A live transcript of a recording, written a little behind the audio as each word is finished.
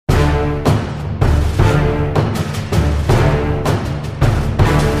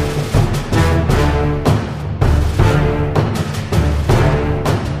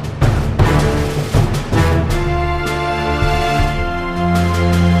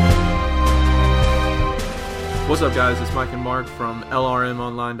What's up, guys? It's Mike and Mark from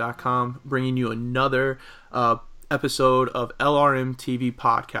LRMonline.com bringing you another episode of LRM TV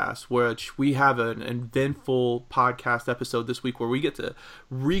Podcast, which we have an eventful podcast episode this week where we get to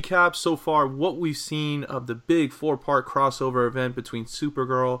recap so far what we've seen of the big 4-part crossover event between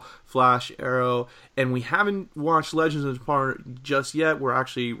Supergirl, Flash, Arrow, and we haven't watched Legends of Tomorrow just yet. We're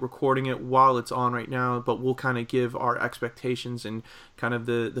actually recording it while it's on right now, but we'll kind of give our expectations and kind of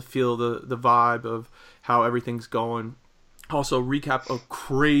the feel, the vibe of how everything's going. Also recap a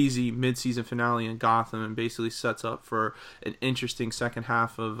crazy mid-season finale in Gotham and basically sets up for an interesting second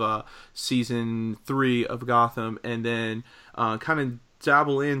half of season 3 of Gotham, and then kind of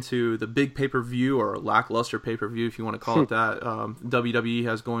dabble into the big pay-per-view, or lackluster pay-per-view if you want to call it that, WWE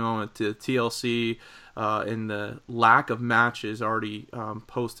has going on with the TLC, and the lack of matches already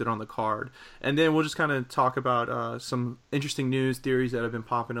posted on the card. And then we'll just kind of talk about some interesting news theories that have been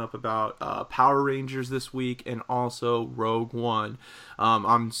popping up about Power Rangers this week and also Rogue One.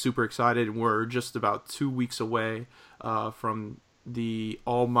 I'm super excited. We're just about 2 weeks away from the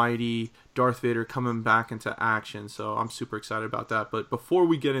almighty Darth Vader coming back into action, so I'm super excited about that. But before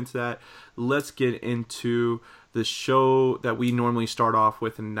we get into that, let's get into the show that we normally start off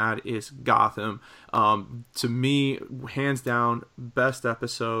with, and that is Gotham. To me, hands down, best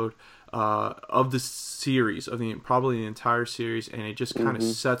episode of the series, of probably the entire series, and it just kind of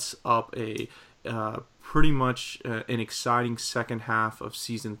sets up a pretty much an exciting second half of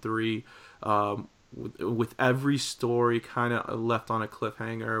season 3. With every story kind of left on a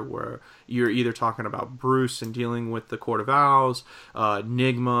cliffhanger, where you're either talking about Bruce and dealing with the Court of Owls,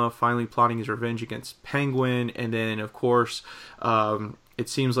 Nigma finally plotting his revenge against Penguin, and then of course it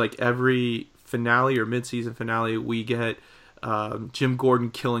seems like every finale or mid-season finale we get Jim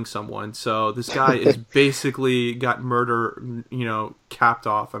Gordon killing someone. So this guy is basically got murder, capped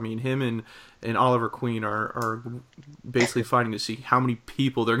off. I mean, him and Oliver Queen are basically fighting to see how many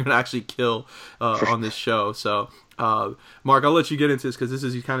people they're going to actually kill on this show. So, Mark, I'll let you get into this because this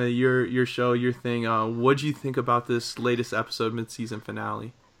is kind of your show, your thing. What do you think about this latest episode, mid-season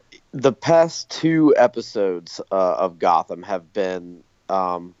finale? The past 2 episodes of Gotham have been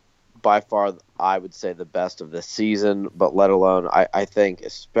by far, I would say, the best of this season, but let alone, I think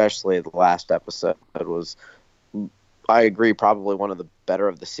especially the last episode was, I agree, probably one of the better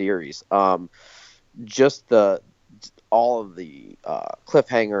of the series. Just all of the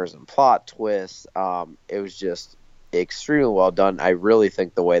cliffhangers and plot twists, it was just extremely well done. I really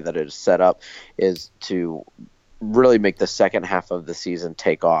think the way that it is set up is to really make the second half of the season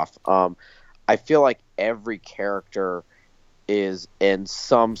take off. I feel like every character is in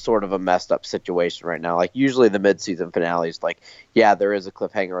some sort of a messed up situation right now. Like usually the mid-season finales, like, yeah, there is a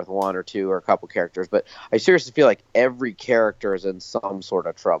cliffhanger with 1 or 2 or a couple characters, but I seriously feel like every character is in some sort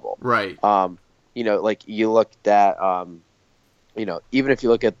of trouble. Right. Like you looked at, even if you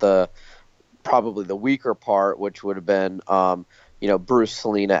look at probably the weaker part, which would have been, Bruce,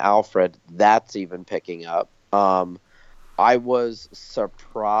 Selina, Alfred, that's even picking up. I was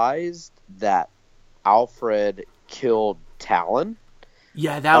surprised that Alfred killed Talon.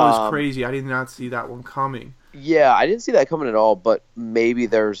 Yeah, that was crazy. I did not see that one coming. Yeah, I didn't see that coming at all, but maybe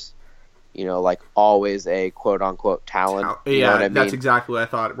there's, like always a quote-unquote Talon. You know what I mean? That's exactly what I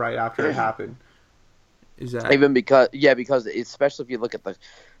thought right after it happened. Is that... Even because especially if you look at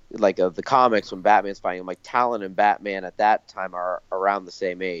the comics when Batman's fighting him, like Talon and Batman at that time are around the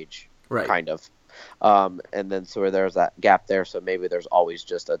same age, right? Kind of. And then so there's that gap there, so maybe there's always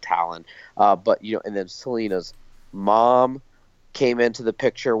just a Talon. But, and then Selina's mom came into the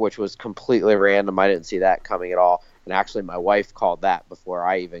picture, which was completely random. I didn't see that coming at all. And actually, my wife called that before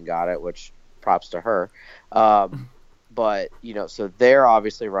I even got it, which props to her. But, so they're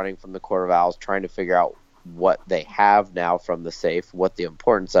obviously running from the Court of Owls, trying to figure out what they have now from the safe, what the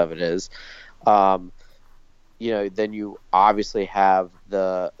importance of it is. Then you obviously have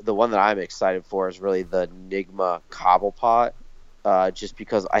the one that I'm excited for is really the Nigma Cobblepot. Just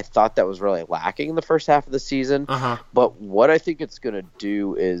because I thought that was really lacking in the first half of the season. But what I think it's going to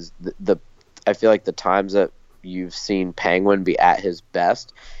do is I feel like the times that you've seen Penguin be at his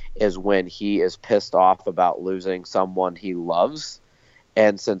best is when he is pissed off about losing someone he loves.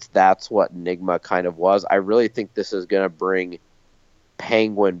 And since that's what Nigma kind of was, I really think this is going to bring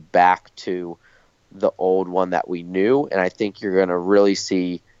Penguin back to the old one that we knew. And I think you're going to really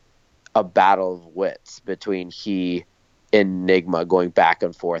see a battle of wits between he and Nigma going back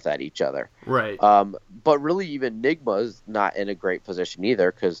and forth at each other. Right. But really even Nigma's not in a great position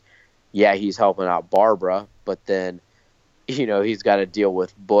either because, yeah, he's helping out Barbara, but then, he's got to deal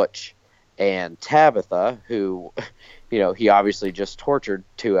with Butch and Tabitha, who, he obviously just tortured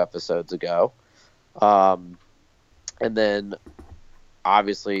 2 episodes ago. And then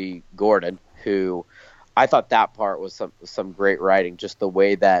obviously Gordon, who I thought that part was some great writing, just the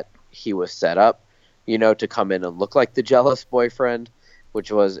way that he was set up, to come in and look like the jealous boyfriend,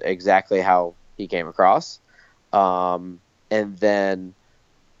 which was exactly how he came across. And then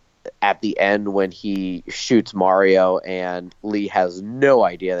at the end when he shoots Mario and Lee has no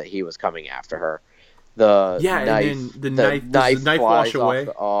idea that he was coming after her. The Yeah, knife, and then the does the knife knife wash flies off. away?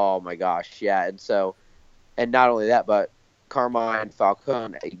 Oh my gosh, yeah. And not only that, but Carmine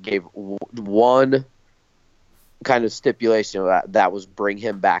Falcone gave one kind of stipulation that was bring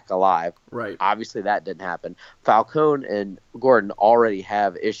him back alive. Right. Obviously, that didn't happen. Falcone and Gordon already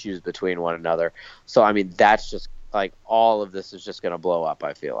have issues between one another, so I mean that's just like all of this is just going to blow up.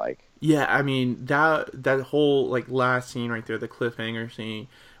 I feel like. Yeah, I mean that whole like last scene right there, the cliffhanger scene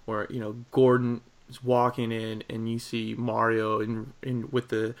where Gordon is walking in and you see Mario in with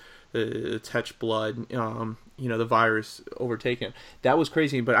the touch blood, the virus overtaking him. That was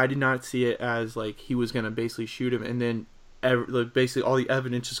crazy, but I did not see it as like he was gonna basically shoot him, and then basically all the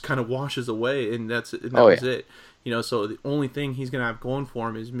evidence just kind of washes away, and that was it. So the only thing he's gonna have going for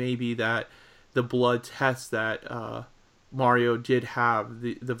him is maybe that the blood test that Mario did have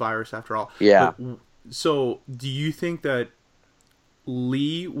the virus after all. Yeah. But, so do you think that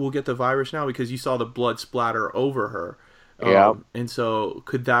Lee will get the virus now because you saw the blood splatter over her? Yeah. And so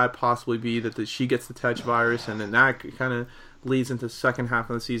could that possibly be that she gets the touch virus, and then that kind of leads into the second half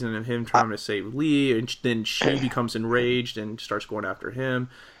of the season of him trying to save Lee, and then she becomes enraged and starts going after him.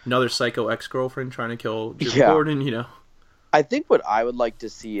 Another psycho ex-girlfriend trying to kill Jim Gordon, I think what I would like to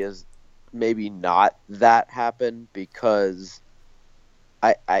see is maybe not that happen, because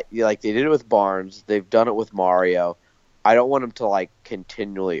I like they did it with Barnes, they've done it with Mario. I don't want them to like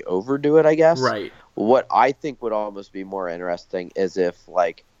continually overdo it, I guess. Right. What I think would almost be more interesting is if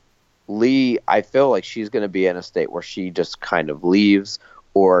like Lee, I feel like she's going to be in a state where she just kind of leaves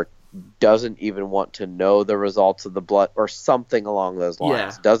or doesn't even want to know the results of the blood or something along those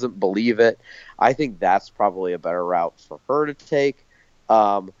lines. Yeah. Doesn't believe it. I think that's probably a better route for her to take.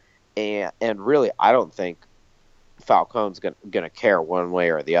 And really, I don't think Falcone's gonna care one way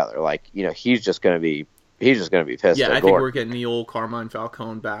or the other. Like, he's just gonna be pissed. Yeah, at I think Gordon. we're getting the old Carmine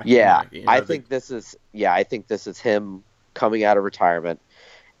Falcone back. Yeah, I think this is him coming out of retirement,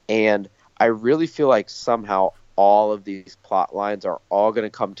 and I really feel like somehow all of these plot lines are all going to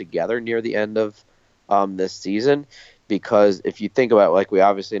come together near the end of this season, because if you think about it, like, we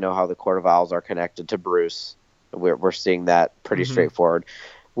obviously know how the Court of Owls are connected to Bruce. We're seeing that pretty straightforward.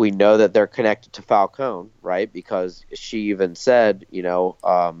 We know that they're connected to Falcone, right? Because she even said, your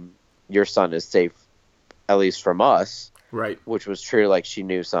son is safe, at least from us. Right. Which was true, like she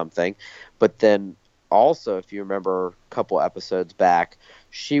knew something. But then also, if you remember a couple episodes back,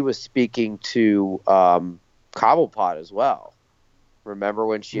 she was speaking to Cobblepot as well. Remember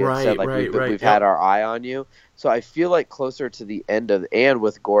when she had said, like, we've had our eye on you? So I feel like closer to the end and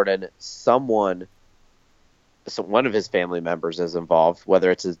with Gordon, one of his family members is involved,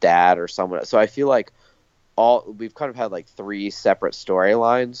 whether it's his dad or someone. So I feel like we've kind of had like three separate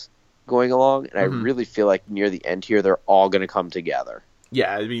storylines going along, and I really feel like near the end here, they're all going to come together.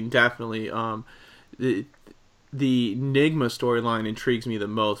 Yeah, I mean, definitely. The Nigma storyline intrigues me the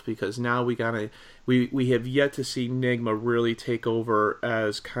most, because now we have yet to see Nigma really take over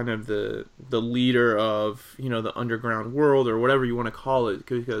as kind of the leader of the underground world, or whatever you want to call it,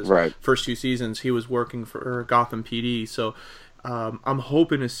 because first 2 seasons he was working for Gotham PD. So I'm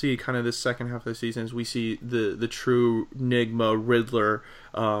hoping to see kind of this second half of the season as we see the true Nigma Riddler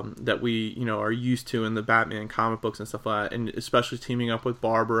that we are used to in the Batman comic books and stuff like that, and especially teaming up with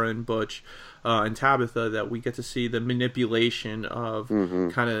Barbara and Butch and Tabitha, that we get to see the manipulation of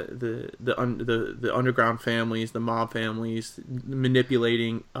kind of the underground families, the mob families,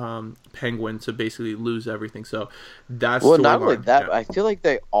 manipulating Penguin to basically lose everything. So that's not only that, I feel like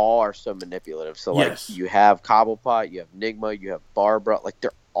they all are so manipulative. So like you have Cobblepot, you have Nigma, you have Barbara, like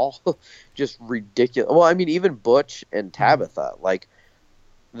they're all just ridiculous. Well, I mean, even Butch and Tabitha, like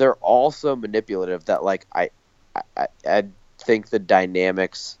they're all so manipulative that like I think the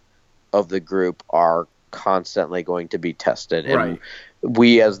dynamics of the group are constantly going to be tested, and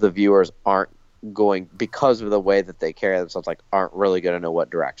we as the viewers aren't going, because of the way that they carry themselves, like aren't really going to know what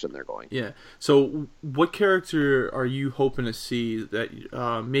direction they're going. Yeah. So what character are you hoping to see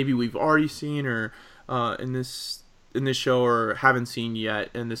that maybe we've already seen, or in this show, or haven't seen yet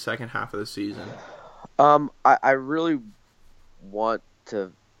in the second half of the season? I really want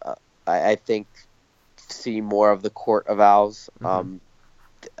to I think see more of the Court of Owls.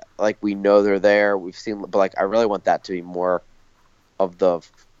 Like, we know they're there, we've seen, but like I really want that to be more of the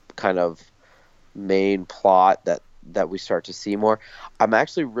kind of main plot that that we start to see more. I'm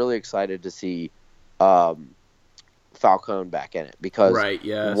actually really excited to see Falcone back in it, because Right.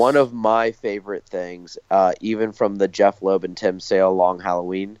 one Yes. of my favorite things, even from the Jeff Loeb and Tim Sale Long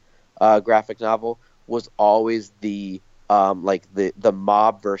Halloween graphic novel, was always the like the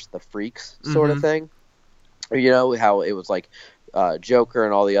mob versus the freaks sort of Mm-hmm. thing. You know how it was like Joker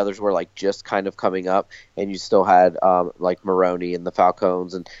and all the others were like just kind of coming up, and you still had like Maroni and the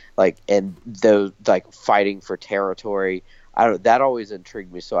Falcones and those like fighting for territory. I don't that always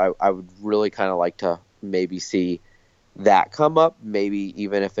intrigued me, so I would really kind of like to maybe see that come up. Maybe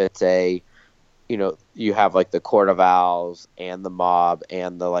even if it's you have like the Court of Owls and the mob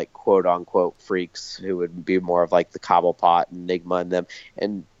and the like quote unquote freaks who would be more of like the Cobblepot and Enigma and them,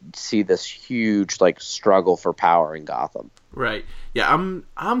 and see this huge like struggle for power in Gotham. Right. Yeah.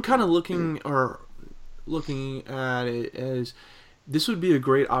 I'm kind of looking at it as this would be a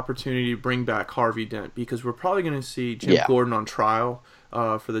great opportunity to bring back Harvey Dent, because we're probably going to see Jim Yeah. Gordon on trial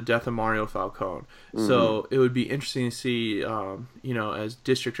for the death of Mario Falcone. Mm-hmm. So it would be interesting to see, as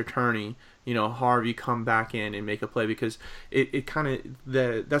district attorney, Harvey come back in and make a play, because it kind of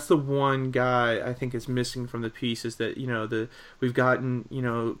that's the one guy I think is missing from the piece, is that we've gotten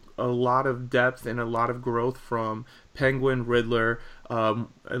a lot of depth and a lot of growth from Penguin, Riddler.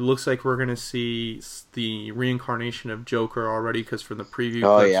 It looks like we're gonna see the reincarnation of Joker already, because from the preview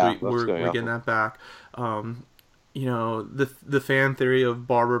Oh clips yeah, that's we're going getting on. that back. The fan theory of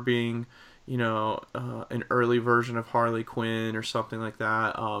Barbara being an early version of Harley Quinn or something like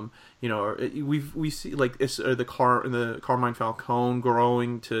that. We see like the Carmine Falcone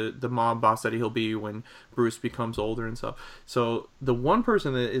growing to the mob boss that he'll be when Bruce becomes older and stuff. So the one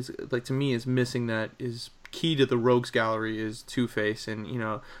person that is like to me is missing, that is key to the Rogues Gallery, is Two-Face, and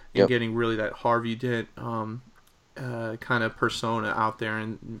and Yep. getting really that Harvey Dent kind of persona out there,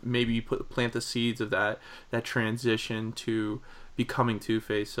 and maybe plant the seeds of that transition to becoming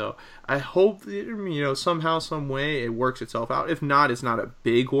Two-Face. So I hope somehow, some way it works itself out. If not, it's not a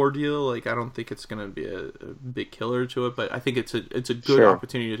big ordeal. Like, I don't think it's gonna be a big killer to it, but I think it's a good Sure.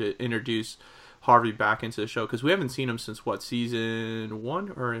 opportunity to introduce Harvey back into the show, because we haven't seen him since what, season 1,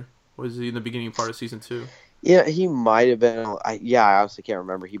 or was he in the beginning part of season 2? Yeah, he might have been. I honestly can't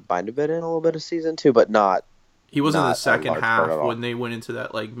remember. He might have been in a little bit of season 2, but not He was in the not a second large part at half all. when they went into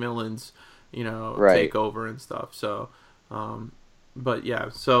that like Millens, Right. takeover and stuff. So, but yeah,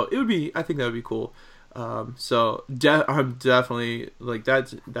 so it would be. I think that would be cool. I'm definitely like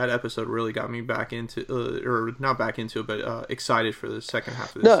that episode really got me back into, or not back into it, but excited for the second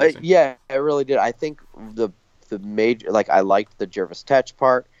half of this No, season. yeah, it really did. I think the major, like, I liked the Jervis Tetch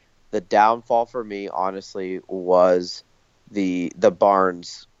part. The downfall for me, honestly, was the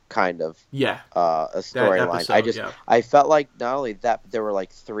Barnes kind of Yeah, a that storyline. episode. Yeah, I felt like not only that, but there were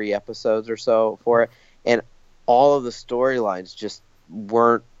like 3 episodes or so for it, and all of the storylines just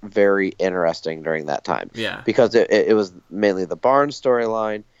weren't very interesting during that time, yeah, because it was mainly the Barnes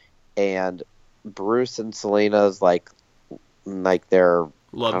storyline and Bruce and Selena's like their, I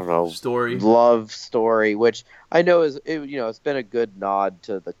love don't know, story. love story, which I know it's been a good nod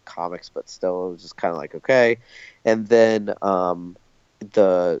to the comics, but still it was just kind of like, okay. And then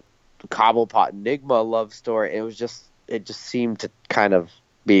the Cobblepot Enigma love story, it just seemed to kind of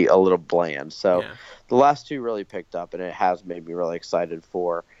be a little bland. So Yeah. the last 2 really picked up, and it has made me really excited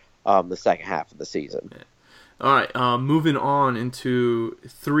for the second half of the season. Yeah. All right, moving on into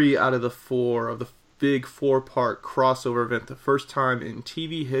 3 out of the 4 of the big 4-part crossover event. The first time in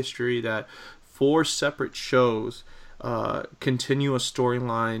TV history that 4 separate shows continue a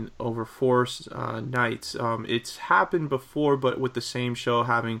storyline over 4 nights. It's happened before, but with the same show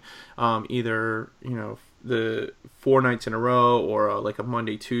having either the 4 nights in a row, or like a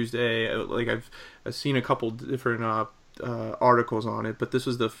Monday Tuesday. Like I've seen a couple different articles on it, but this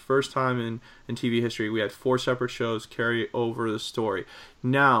was the first time in TV history we had 4 separate shows carry over the story.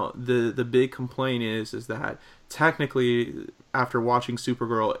 Now the big complaint is that technically, after watching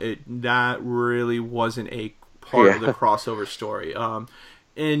Supergirl, that really wasn't a part of the Yeah. crossover story.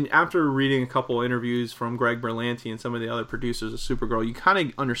 And after reading a couple interviews from Greg Berlanti and some of the other producers of Supergirl, you kind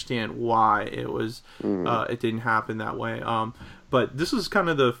of understand why Mhm. it didn't happen that way. But this was kind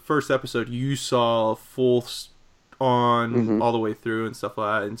of the first episode you saw full on Mhm. all the way through and stuff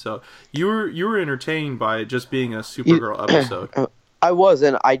like that, and so you were entertained by it just being a Supergirl episode. I was,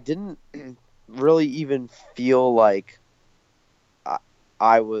 and I didn't really even feel like I,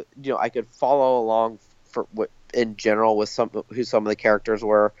 I was, I could follow along for what in general with some of the characters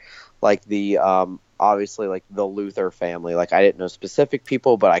were, like the obviously like the Luthor family. Like, I didn't know specific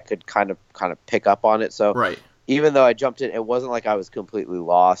people, but I could kind of pick up on it. So Right. even though I jumped in, it wasn't like I was completely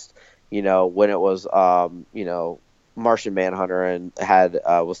lost. When it was Martian Manhunter and had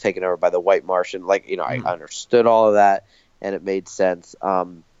was taken over by the White Martian. Like, I Mhm. understood all of that, and it made sense.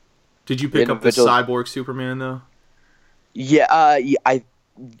 Did you The pick up the individuals, cyborg Superman though? yeah,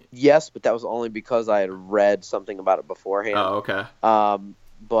 yes, but that was only because I had read something about it beforehand. Oh, okay.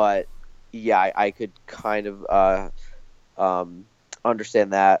 But yeah, I could kind of um,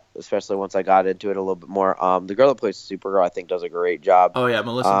 understand that, especially once I got into it a little bit more. The girl that plays Supergirl, I think, does a great job. Oh yeah,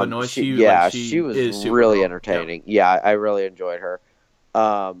 Melissa Benoist. She She was is really Supergirl. Yep. entertaining. Yeah, I really enjoyed her.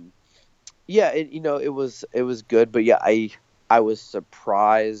 Um, yeah, it was good, but yeah, I was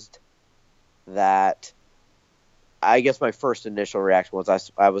surprised that. I guess my first initial reaction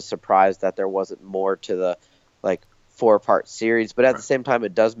was I was surprised that there wasn't more to the like 4-part series, but at the Right. same time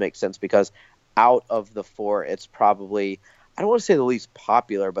it does make sense because out of the four, it's probably, I don't want to say the least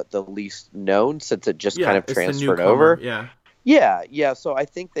popular, but the least known since it just kind Yeah, of it's the transferred newcomer. over. Yeah. Yeah, yeah. So I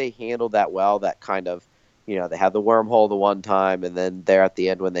think they handled that well. That kind of, they had the wormhole the one time, and then there at the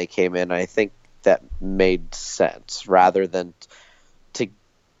end when they came in, I think that made sense rather than to,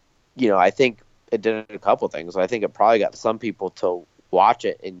 I think it did a couple things. I think it probably got some people to watch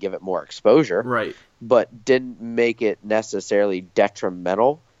it and give it more exposure, Right. but didn't make it necessarily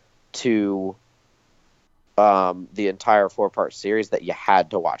detrimental to the entire 4-part series that you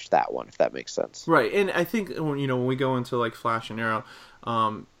had to watch that one, if that makes sense. Right, and I think when we go into like Flash and Arrow,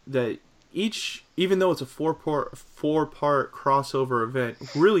 that each, even though it's a four part crossover event,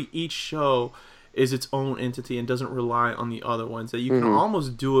 really each show is its own entity and doesn't rely on the other ones. That you can Mm-hmm.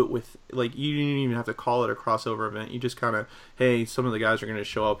 almost do it with, like, you didn't even have to call it a crossover event. You just kind of, hey, some of the guys are going to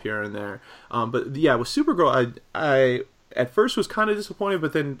show up here and there. But yeah, with Supergirl, I at first was kind of disappointed,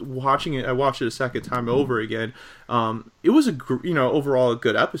 but then watching it, I watched it a second time over again. It was overall a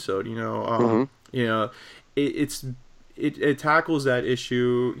good episode. Mm-hmm. You know, it's it tackles that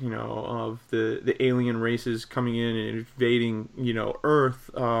issue, of the alien races coming in and invading, Earth.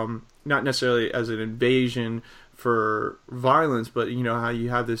 Not necessarily as an invasion for violence, but how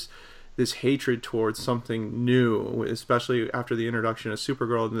you have this hatred towards something new, especially after the introduction of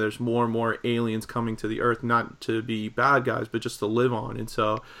Supergirl. And there's more and more aliens coming to the Earth, not to be bad guys, but just to live on. And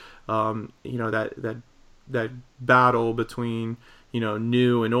so, that battle between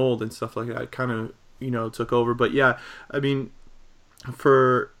new and old and stuff like that kind of took over. But yeah, I mean,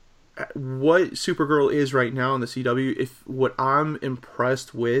 for what Supergirl is right now in the CW, if what I'm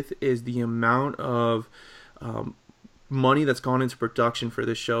impressed with is the amount of money that's gone into production for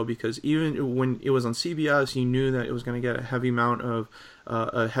this show, because even when it was on CBS, you knew that it was going to get a heavy amount of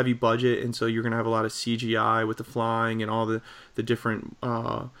a heavy budget, and so you're going to have a lot of CGI with the flying and all the different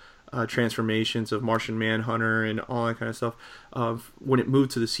transformations of Martian Manhunter and all that kind of stuff. When it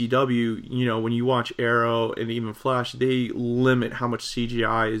moved to the CW, when you watch Arrow and even Flash, they limit how much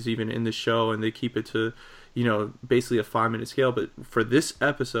CGI is even in the show, and they keep it to basically a 5-minute scale. But for this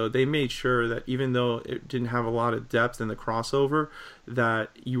episode, they made sure that even though it didn't have a lot of depth in the crossover, that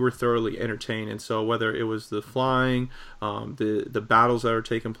you were thoroughly entertained. And so whether it was the flying, the battles that are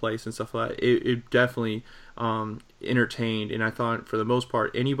taking place and stuff like that, it definitely entertained. And I thought, for the most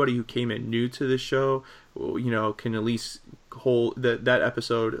part, anybody who came in new to this show, can at least hold that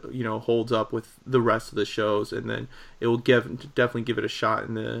episode, holds up with the rest of the shows, and then it will definitely give it a shot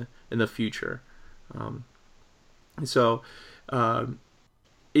in the future. So, the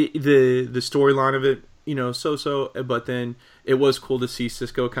storyline of it, but then it was cool to see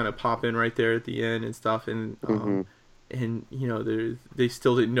Cisco kind of pop in right there at the end and stuff, and Mm-hmm. they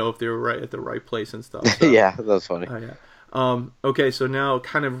still didn't know if they were right at the right place and stuff. So, Yeah, that's funny. yeah. Okay, so now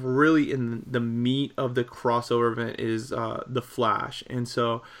kind of really in the meat of the crossover event is the Flash, and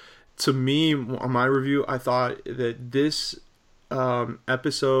so to me, on my review, I thought that this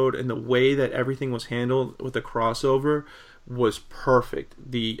episode and the way that everything was handled with the crossover was perfect.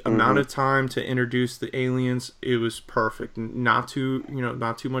 The amount Mm-hmm. of time to introduce the aliens, it was perfect. Not too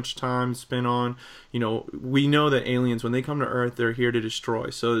much time spent on, we know that aliens, when they come to Earth, they're here to destroy.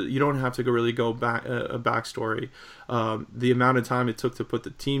 So you don't have to really go back a backstory. The amount of time it took to put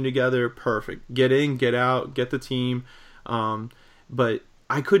the team together, perfect. Get in, get out, get the team. But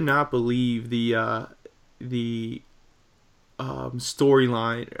I could not believe the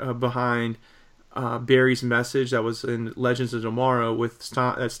storyline behind Barry's message that was in Legends of Tomorrow,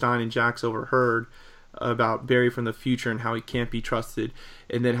 that Stein and Jax overheard about Barry from the future and how he can't be trusted,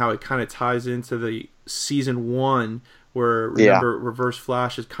 and then how it kind of ties into the season 1 where, Yeah. remember, Reverse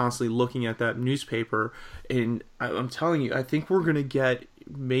Flash is constantly looking at that newspaper. And I'm telling you, I think we're gonna get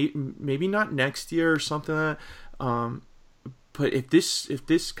maybe not next year or something like that. But if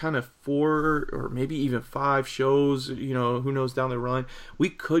this kind of 4 or maybe even 5 shows, who knows down the line, we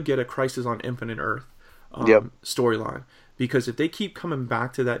could get a Crisis on Infinite Earth. Yep. storyline. Because if they keep coming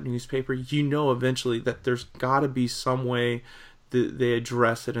back to that newspaper, you know eventually that there's got to be some way that they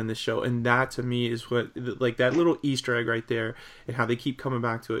address it in the show. And that to me is what, like, that little Easter egg right there and how they keep coming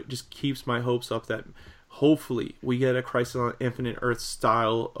back to it just keeps my hopes up that hopefully we get a Crisis on Infinite Earth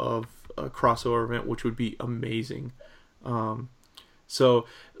style of a crossover event, which would be amazing. So,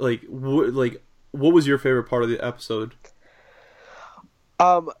 like, what was your favorite part of the episode?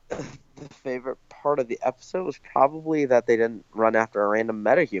 The favorite part of the episode was probably that they didn't run after a random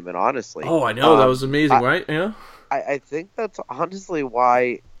metahuman. Honestly, Oh, I know that was amazing, I, right? Yeah. I think that's honestly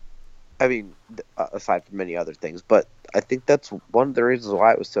why. I mean, aside from many other things, but I think that's one of the reasons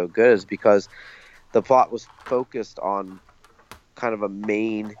why it was so good is because the plot was focused on kind of a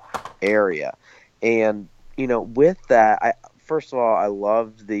main area, and with that, I first of all I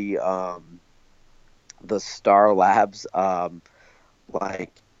loved the Star Labs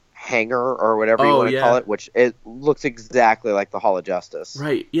like hangar or whatever you Oh want to call yeah. it, which it looks exactly like the Hall of Justice,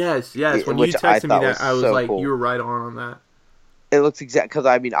 Right. Yes. Yes. When you which I texted me thought was that, I was so like, you cool. were right on that. It looks exact because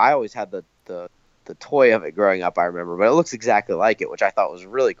I mean I always had the toy of it growing up. I remember, but it looks exactly like it, which I thought was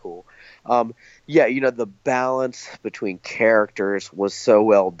really cool. Yeah, the balance between characters was so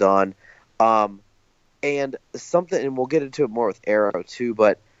well done, and something, and we'll get into it more with Arrow too.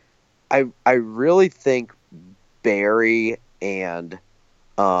 But I really think Barry and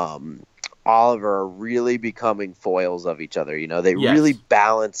Oliver are really becoming foils of each other. They really Yes.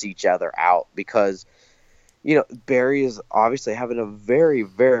 balance each other out because Barry is obviously having a very,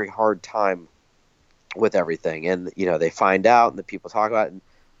 very hard time with everything. And, they find out and the people talk about it. And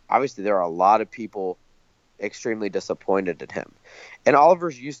obviously there are a lot of people extremely disappointed in him. And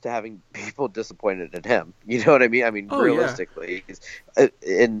Oliver's used to having people disappointed in him. You know what I mean? I mean, Oh yeah. realistically.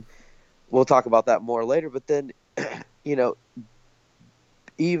 And we'll talk about that more later. But then, you know,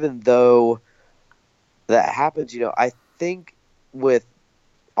 even though that happens, I think with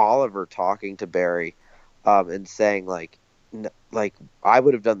Oliver talking to Barry, and saying like I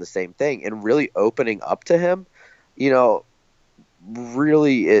would have done the same thing and really opening up to him, you know,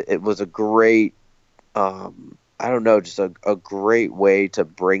 really it was a great, I don't know, just a great way to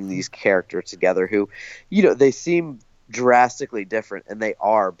bring these characters together who, they seem drastically different and they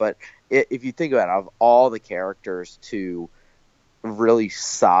are, but if you think about it, of all the characters to really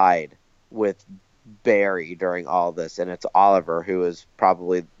side with Barry during all this, and it's Oliver who is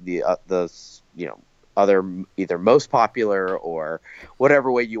probably the other either most popular or whatever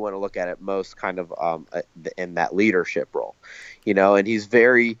way you want to look at it, most kind of in that leadership role, and he's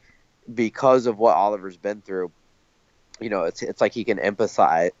very, because of what Oliver's been through. It's like he can Right.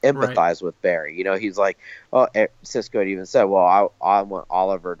 empathize with Barry. He's like, oh, Cisco had even said, well, I want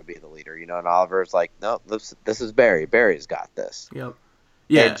Oliver to be the leader, and Oliver's like, no, this is Barry. Barry's got this. Yep.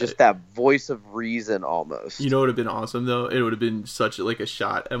 And Yeah. just that voice of reason You almost. know what would have been awesome though? It would have been such like a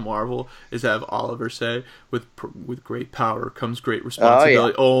shot at Marvel is to have Oliver say, "With great power comes great Oh, yeah.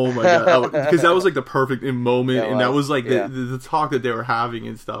 responsibility." Oh my god! Because that was like the perfect moment, It and that was, was like yeah. the talk that they were having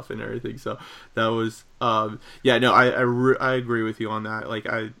and stuff and everything. So that was, yeah, no, I agree with you on that. Like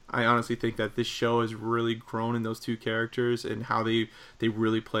I honestly think that this show has really grown in those two characters and how they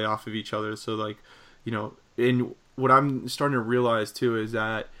really play off of each other. So like, and what I'm starting to realize too is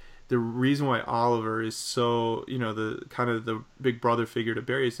that the reason why Oliver is so, the kind of the big brother figure to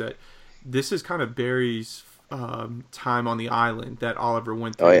Barry is that this is kind of Barry's time on the island that Oliver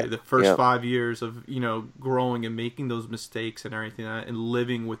went Oh, through. yeah. The first Yeah. 5 years of, growing and making those mistakes and everything and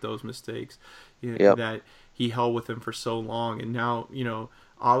living with those mistakes Yep. that he held with him for so long. And now,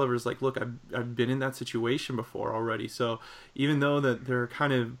 Oliver's like, look, I've been in that situation before already. So even though that they're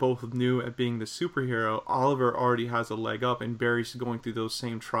kind of both new at being the superhero, Oliver already has a leg up, and Barry's going through those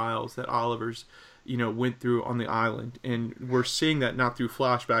same trials that Oliver's, went through on the island. And we're seeing that not through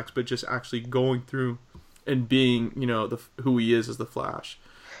flashbacks, but just actually going through and being, who he is as the Flash.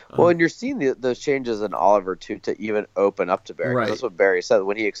 Well, and you're seeing those changes in Oliver too, to even open up to Barry. 'Cause Right. that's what Barry said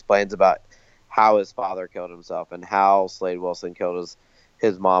when he explains about how his father killed himself and how Slade Wilson killed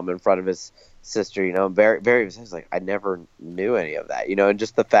his mom in front of his sister. And Barry was like, I never knew any of that. And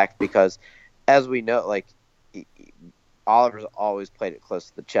just the fact, because as we know, like Oliver's always played it close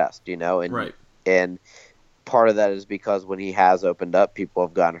to the chest. And Right. and part of that is because when he has opened up, people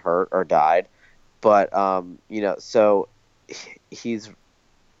have gotten hurt or died. But so he's,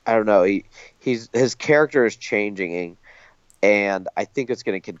 I don't know, his character is changing, and I think it's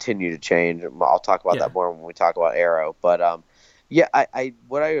going to continue to change. I'll talk about Yeah. that more when we talk about Arrow. But yeah, I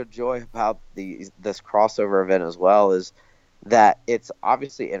what I enjoy about this crossover event as well is that it's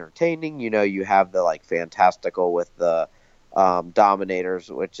obviously entertaining. You have the like fantastical with the dominators,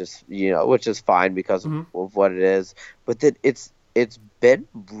 which is fine because Mm-hmm. of what it is. But then it's been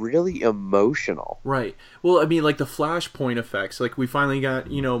really emotional. Right. Well, I mean, like the flashpoint effects. Like we finally got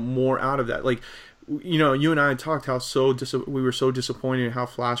more out of that. Like you and I had talked how we were so disappointed in how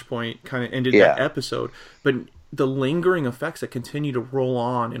Flashpoint kind of ended that Yeah, episode, but the lingering effects that continue to roll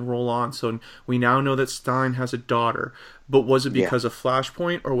on and roll on. So we now know that Stein has a daughter, but was it yeah, because of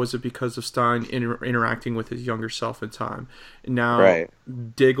Flashpoint or was it because of Stein interacting with his younger self in time? Now right.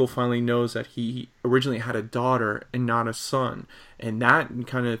 Diggle finally knows that he originally had a daughter and not a son, and that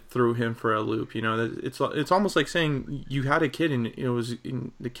kind of threw him for a loop. It's almost like saying you had a kid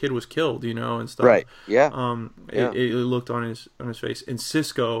and the kid was killed, and stuff. Right. Yeah. It, Yeah. it looked on his face. And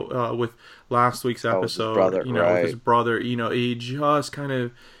Cisco, with last week's Oh, with his episode, brother. with his Right. brother, he just kind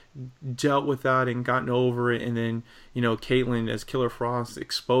of dealt with that and gotten over it. And then, Caitlin as Killer Frost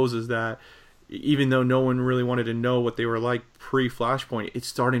exposes that, even though no one really wanted to know what they were like pre-Flashpoint, it's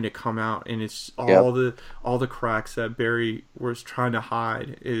starting to come out, and it's Yep. all the cracks that Barry was trying to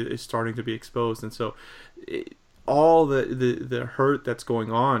hide is starting to be exposed. And so all the hurt that's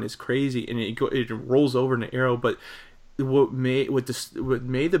going on is crazy, and it rolls over into Arrow. But what made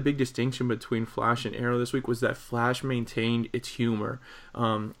the big distinction between Flash and Arrow this week was that Flash maintained its humor.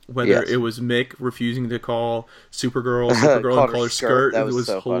 Whether it Yes. was Mick refusing to call Supergirl and Called her call her skirt. skirt, That it was was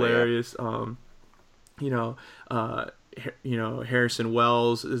so funny. Yeah. hilarious. You know, Harrison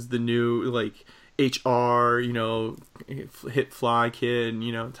Wells is the new like HR, hit fly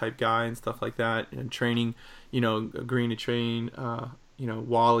kid, type guy and stuff like that, and training, agreeing to train,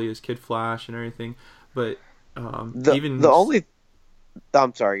 Wally as Kid Flash and everything. But The only.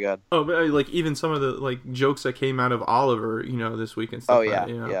 I'm sorry. Go ahead. but like even some of the like jokes that came out of Oliver, this week and Oh stuff like yeah.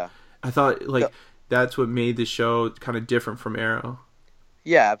 that, Yeah. I thought like The, that's what made the show kind of different from Arrow.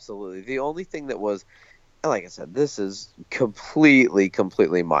 yeah. Absolutely. The only thing that was, like I said, this is completely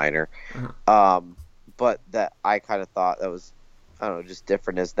minor. Uh-huh. But that I kind of thought that was, I don't know, just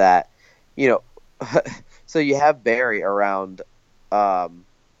different is that, you know, so you have Barry around Mick,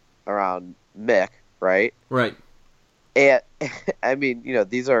 right? Right. And I mean,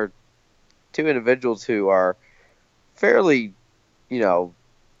 these are two individuals who are fairly,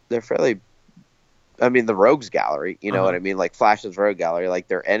 they're fairly. I mean, the Rogues Gallery, you know Uh-huh. what I mean? Like Flash's Rogue Gallery, like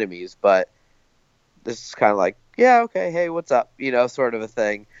they're enemies, but this is kind of like, yeah, okay, hey, what's up, sort of a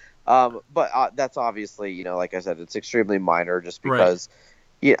thing. But that's obviously, like I said, it's extremely minor, just Right. because,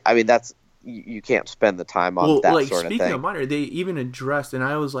 yeah, I mean, you can't spend the time on Well, that like sort of speaking thing. of minor, they even addressed, and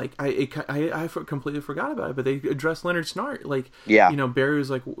I was like, completely forgot about it, but they addressed Leonard Snart. Like, Yeah, Barry was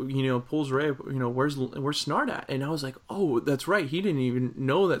like, pulls Ray, where's Snart at? And I was like, oh, that's right, he didn't even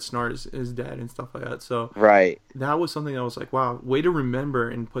know that Snart is dead and stuff like that. So right. that was something I was like, wow, way to remember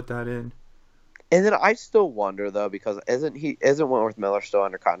and put that in. And then I still wonder though, because isn't Wentworth Miller still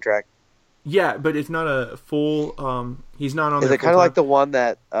under contract? Yeah, but it's not a full. He's not on Is there it full kind of time. like the one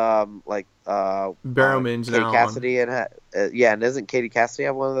that Barrowman's Katie now on. Cassidy yeah, and isn't Katie Cassidy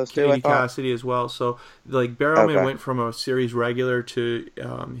have one of those too? I Katie thought. Cassidy as well. So like Barrowman Okay. went from a series regular to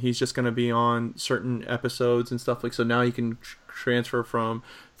he's just going to be on certain episodes and stuff like. So now he can transfer from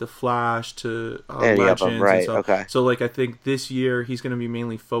the Flash to Any of them, Legends and right? so. Okay. So like I think this year he's going to be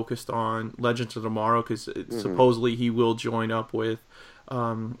mainly focused on Legends of Tomorrow because supposedly he will join up with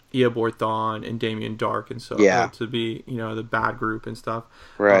Eobard Thawne and Damien Dark and so Yeah. to be the bad group and stuff.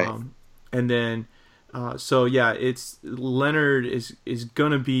 Right. And then. So yeah, it's Leonard is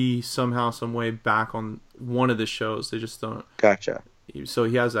gonna be somehow, some way back on one of the shows. They just don't. Gotcha. So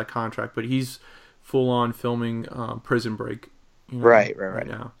he has that contract, but he's full on filming Prison Break. Right.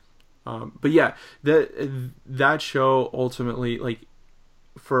 now. But yeah, that show ultimately, like,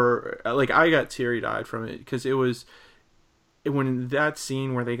 I got teary eyed from it because it was when that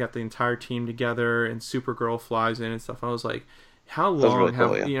scene where they got the entire team together and Supergirl flies in and stuff. I was like, how That was long really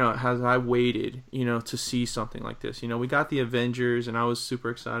cool, yeah. has I waited to see something like this? We got the Avengers and I was super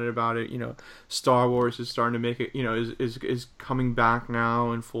excited about it. Star Wars is starting to make it, is coming back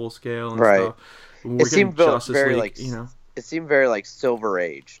now in full scale and Right. stuff. We're It seemed getting Justice very League, it seemed very like Silver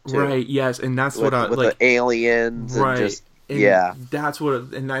Age too. right? Yes, and that's With, what I with like. the aliens Right. and just And yeah.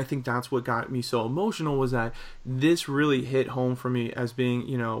 and I think that's what got me so emotional was that this really hit home for me as being,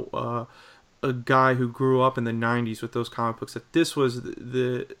 a guy who grew up in the 90s with those comic books, that this was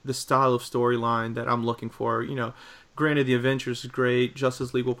the style of storyline that I'm looking for. Granted, the Avengers is great,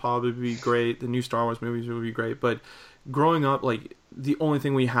 Justice League will probably be great, the new Star Wars movies will be great, but growing up, like, the only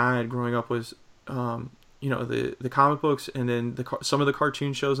thing we had growing up was the comic books and then some of the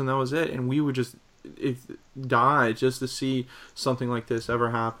cartoon shows, and that was it. And we would just die just to see something like this ever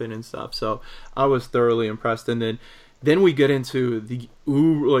happen and stuff. So I was thoroughly impressed. And then Then we get into the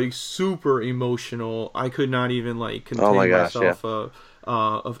like super emotional. I could not even like Oh my contain gosh, yeah. myself.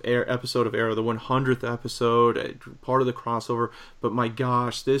 Episode of Arrow, the 100th episode, part of the crossover. But my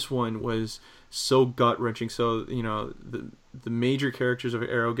gosh, this one was so gut wrenching. So the major characters of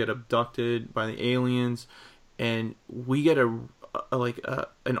Arrow get abducted by the aliens, and we get an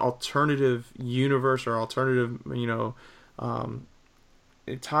alternative universe or alternative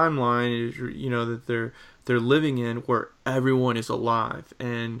timeline, that they're living in, where everyone is alive,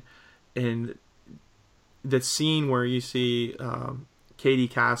 and that scene where you see Katie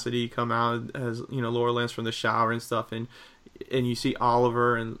Cassidy come out as Laura Lance from the shower and stuff, and you see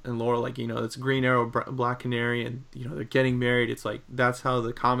Oliver and Laura, like, it's Green Arrow, Black Canary, and they're getting married. It's like that's how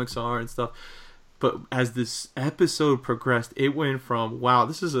the comics are and stuff. But as this episode progressed, it went from, wow,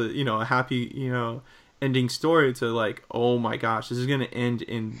 this is a happy ending story, to like, oh my gosh, this is gonna end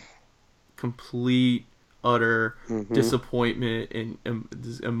in complete utter disappointment and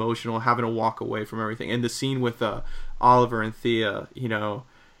emotional, having to walk away from everything. And the scene with Oliver and Thea,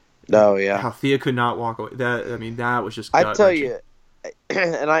 Oh yeah. how Thea could not walk away. That was just I tell gut-wrenching. you,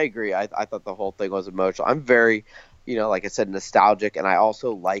 and I agree. I thought the whole thing was emotional. I'm very, like I said, nostalgic, and I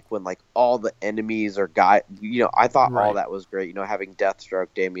also like when like all the enemies are guy. I thought all Right. that was great. Having Deathstroke,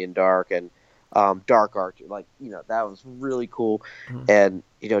 Damien Dark, and Dark Archer, like that was really cool. And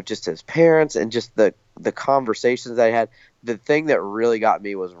just his parents and just the conversations that I had. The thing that really got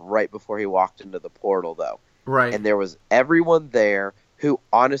me was right before he walked into the portal, though. Right. And there was everyone there who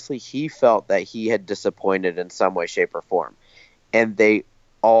honestly he felt that he had disappointed in some way, shape, or form. And they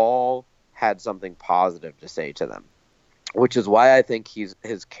all had something positive to say to them, which is why I think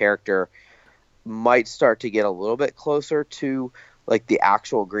his character might start to get a little bit closer to like the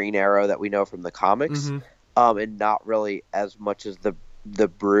actual Green Arrow that we know from the comics, and not really as much as the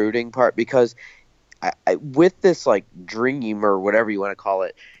brooding part, because I with this like dream or whatever you want to call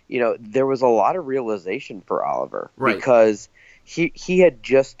it, there was a lot of realization for Oliver, Right. because he had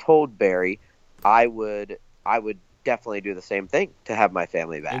just told Barry, I would definitely do the same thing to have my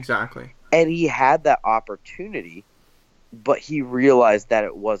family back. Exactly. And he had that opportunity, but he realized that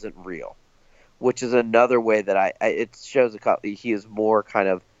it wasn't real, which is another way that it shows he is more kind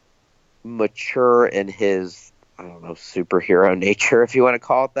of mature in his, I don't know, superhero nature, if you want to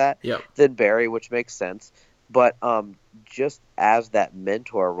call it that, Yep. than Barry, which makes sense. But just as that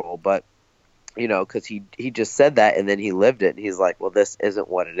mentor role, but because he just said that and then he lived it, and he's like, well, this isn't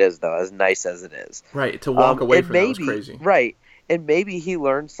what it is, though, as nice as it is. Right. To walk away from that was maybe, crazy. right? And maybe he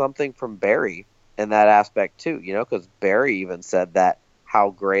learned something from Barry in that aspect too, because Barry even said that how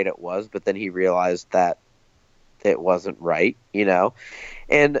great it was, but then he realized that it wasn't right,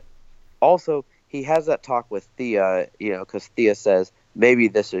 and also he has that talk with Thea, because Thea says, maybe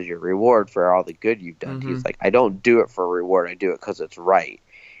this is your reward for all the good you've done. He's like, I don't do it for reward, I do it because it's right.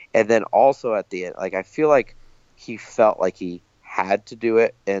 And then also at the end, like, I feel like he felt like he had to do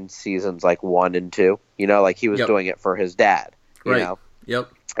it in seasons like 1 and 2, like he was doing it for his dad, you know?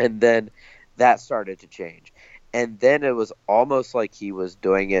 Yep. And then that started to change. And then it was almost like he was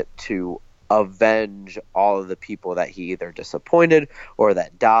doing it to avenge all of the people that he either disappointed or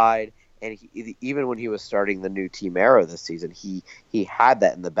that died. And even when he was starting the new Team Arrow this season, he had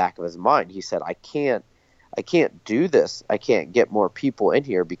that in the back of his mind. He said, I can't do this. I can't get more people in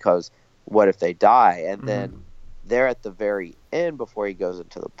here, because what if they die? And then there at the very end, before he goes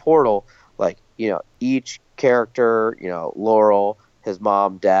into the portal, like, each character, Laurel, his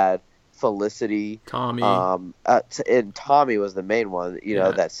mom, dad, Felicity, Tommy, and Tommy was the main one,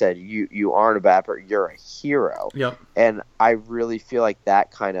 that said, you aren't a bad person, you're a hero. Yep. And I really feel like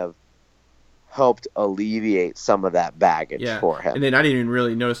that kind of helped alleviate some of that baggage for him. And then I didn't even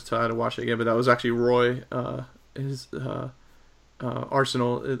really notice until I had to watch it again, but that was actually Roy, his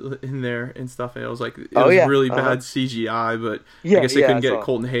Arsenal in there and stuff. And it was like, it was really bad CGI, but I guess they couldn't get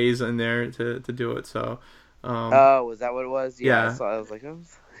Colton Hayes in there to do it. So, was that what it was? Yeah. I was like, oh.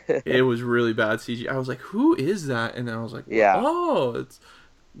 It was really bad CGI. I was like, who is that? And then I was like, oh, it's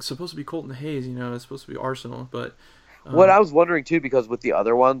supposed to be Colton Hayes. It's supposed to be Arsenal, but what I was wondering too, because with the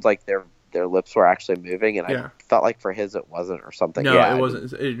other ones, like their lips were actually moving, and I felt like for his it wasn't, or something. No, it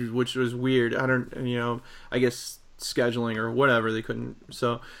wasn't, which was weird. I don't, I guess scheduling or whatever, they couldn't.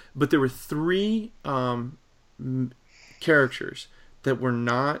 So, but there were 3 characters that were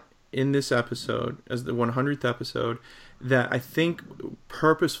not in this episode as the 100th episode that I think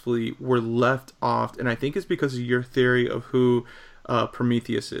purposefully were left off, and I think it's because of your theory of who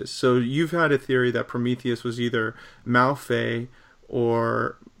Prometheus is. So you've had a theory that Prometheus was either Malfay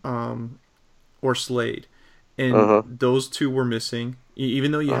or Slade, and those 2 were missing.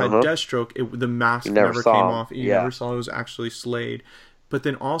 Even though you had Uh-huh. Deathstroke, the You mask never never came saw him. off. You Yeah. never saw it was actually Slade. But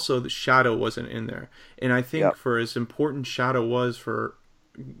then also the Shadow wasn't in there. And I think Yep. for as important Shadow was for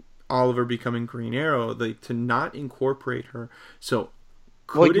Oliver becoming Green Arrow, like to not incorporate her. So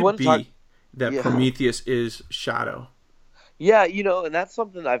Well, could you it want to talk? be that Yeah. Prometheus is Shadow? Yeah, and that's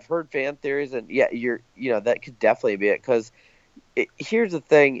something I've heard fan theories, and yeah, that could definitely be it. Because here's the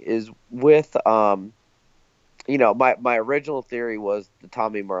thing: is with my original theory was the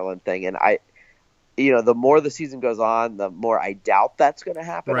Tommy Merlin thing, and the more the season goes on, the more I doubt that's going to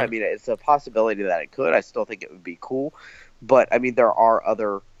happen. I Right. mean, it's a possibility that it could. I still think it would be cool, but I mean, there are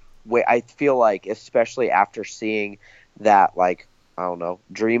other way. I feel like, especially after seeing that, like, I don't know,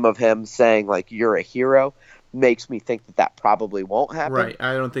 dream of him saying like "you're a hero," makes me think that that probably won't happen. Right.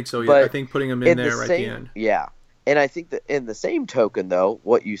 I don't think so either. I But think putting him in in the there right at the same, end. yeah, and I think that in the same token, though,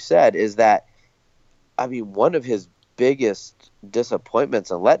 what you said is that, I mean, one of his biggest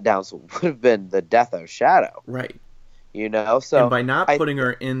disappointments and letdowns would have been the death of Shadow. Right. And So by not I, putting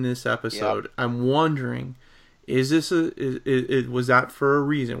her in this yep, episode, I'm wondering, is this was that for a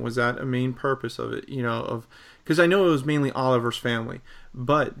reason? Was that a main purpose of it? Of because I know it was mainly Oliver's family,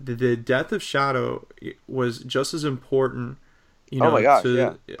 but the death of Shadow was just as important, oh my gosh,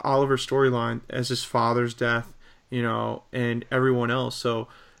 yeah. to Oliver's storyline as his father's death, and everyone else. So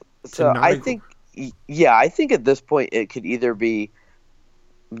to So not I think, yeah, I think at this point it could either be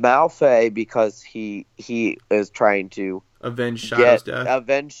Malfoy because he is trying to avenge Shadow's get death.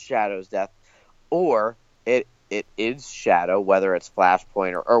 avenge Shadow's death, or it is Shadow, whether it's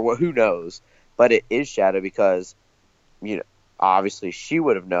Flashpoint or who knows, but it is Shadow because you know obviously she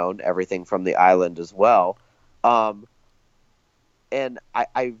would have known everything from the island as well, um, and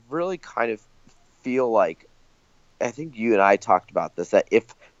I really kind of feel like, I think you and I talked about this, that if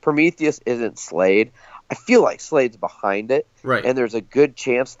Prometheus isn't Slade, I feel like Slade's behind it, Right. and there's a good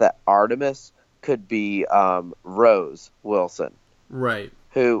chance that Artemis could be Rose Wilson, Right.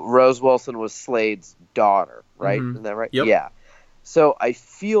 who Rose Wilson was Slade's daughter, right? Mm-hmm. Isn't that right? Yep. Yeah. So I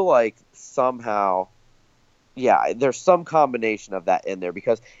feel like somehow, yeah, there's some combination of that in there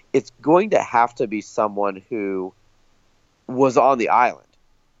because it's going to have to be someone who was on the island,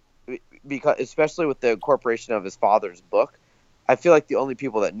 because especially with the incorporation of his father's book, I feel like the only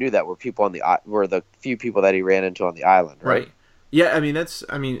people that knew that were the few people that he ran into on the island, right? Right. Yeah, I mean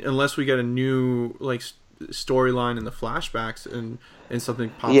unless we get a new like storyline in the flashbacks and something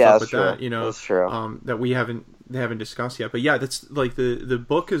pops Yeah, up that's with true. that, That's true. that they haven't discussed yet. But yeah, that's like the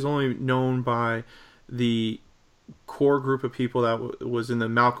book is only known by the core group of people that was in the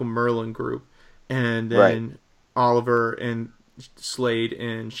Malcolm Merlin group, and Right. then Oliver and Slade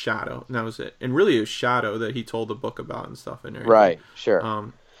and Shadow, and that was it. And really, it was Shadow that he told the book about and stuff and everything. Right.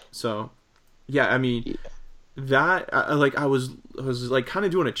 Sure. So yeah, I mean Yeah. that like I was like kind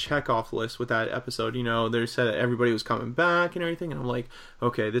of doing a check off list with that episode. They said that everybody was coming back and everything, and I'm like,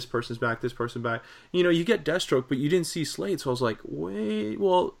 okay, this person's back, this person's back. You get Deathstroke, but you didn't see Slade, so I was like, wait,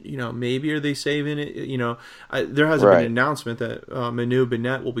 well, maybe are they saving it? There hasn't been an Right. announcement that Manu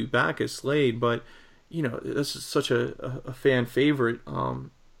Bennett will be back as Slade, but this is such a fan favorite.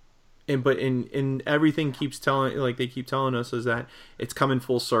 But in everything keeps telling, like they keep telling us, is that it's coming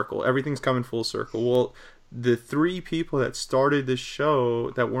full circle. Everything's coming full circle. Well, the three people that started this show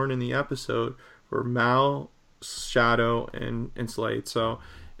that weren't in the episode were Mal, Shadow, and Slade. So,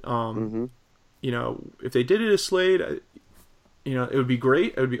 Mm-hmm. if they did it as Slade, it would be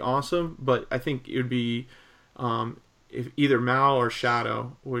great. It would be awesome. But I think it would be, if either Mal or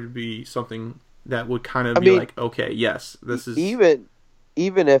Shadow would be something that would kind of I be mean, like, okay, yes, this is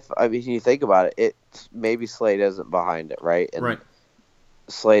even if, I mean, you think about it, maybe Slade isn't behind it, right? And right.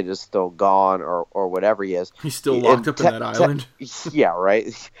 Slade is still gone or whatever he is. He's still locked up in that island. Yeah, right.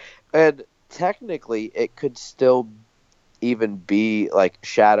 And technically, it could still even be like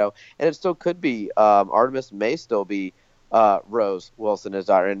Shadow, and it still could be Artemis may still be Rose Wilson, his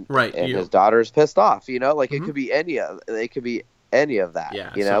daughter, and Right, his daughter is pissed off. Like Mhm. it could be any of that.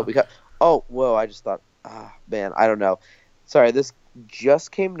 Yeah, Because whoa, I just thought, man, I don't know. Sorry, this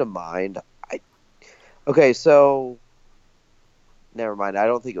just came to mind. Okay, so never mind. I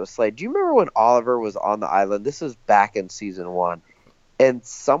don't think it was Slade. Do you remember when Oliver was on the island? This is back in season 1, and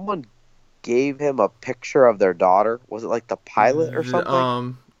someone gave him a picture of their daughter. Was it like the pilot or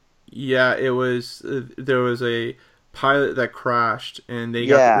something? Yeah, it was. There was a pilot that crashed, and they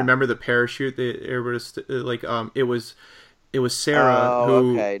got remember the parachute. It was Sarah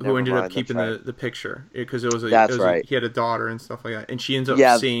Oh, okay. who Never ended up mind. keeping That's right. the picture because it was That's right. he had a daughter and stuff like that, and she ends up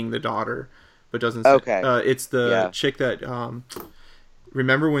Yeah. seeing the daughter, but doesn't. Okay. It's the Yeah. chick that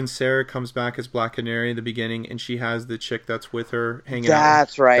remember when Sarah comes back as Black Canary in the beginning, and she has the chick that's with her hanging out.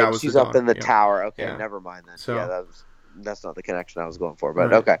 That's That right. was the She's up daughter. in the Yeah, tower. Okay, yeah. never mind then. Yeah, So that's not the connection I was going for. But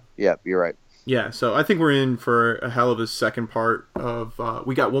right. okay, yeah, you're right. Yeah, so I think we're in for a hell of a second part of.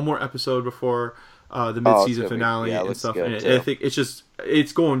 We got one more episode before the Oh, it's mid-season gonna be, finale yeah, it and looks stuff, and good I too. think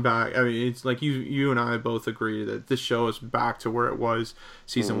it's going back. I mean, it's like you and I both agree that this show is back to where it was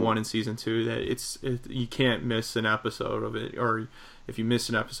season Hmm. 1 and season 2. That you can't miss an episode of it, or if you miss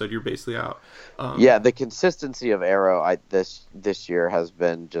an episode, you're basically out. Yeah, the consistency of Arrow this year has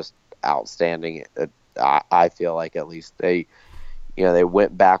been just outstanding. I feel like at least they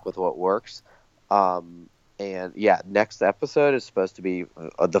went back with what works. And yeah, next episode is supposed to be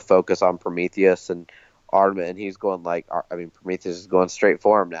the focus on Prometheus and Artemis, and he's going Prometheus is going straight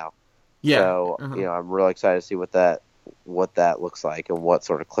for him now. Yeah. So Uh-huh. I'm really excited to see what that looks like and what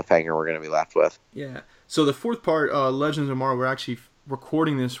sort of cliffhanger we're going to be left with. Yeah. So the fourth part, Legends of Tomorrow, we're actually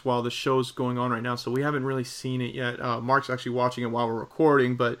recording this while the show's going on right now, so we haven't really seen it yet. Mark's actually watching it while we're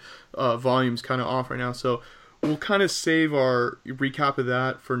recording, but volume's kind of off right now, so we'll kind of save our recap of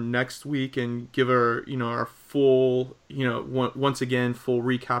that for next week and give our full once again full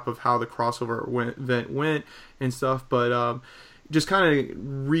recap of how the crossover event went and stuff. But just kind of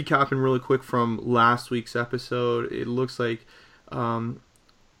recapping really quick from last week's episode, it looks like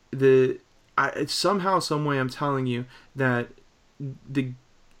somehow, some way, I'm telling you that the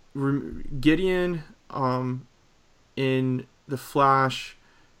Gideon in the Flash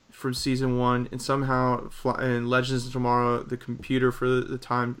from season 1, and somehow in Legends of Tomorrow, the computer for the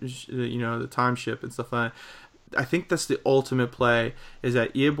time, the time ship and stuff like that. I think that's the ultimate play, is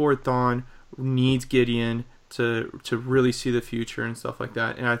that Eobard Thawne needs Gideon to really see the future and stuff like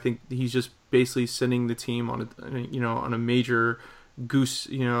that, and I think he's just basically sending the team on a major goose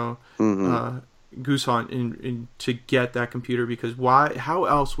Mm-hmm. goose hunt to get that computer, because how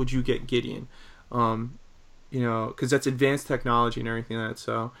else would you get Gideon, because that's advanced technology and everything like that.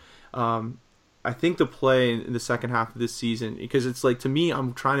 So I think the play in the second half of this season, because it's like, to me,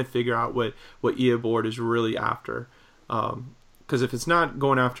 I'm trying to figure out what Eobard is really after, because if it's not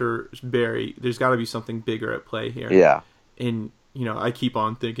going after Barry, there's got to be something bigger at play here. Yeah. And I keep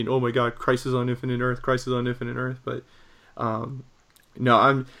on thinking, oh my god, Crisis on Infinite Earth, but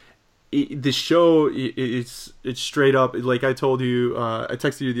no, the show, it's straight up, like I told you, I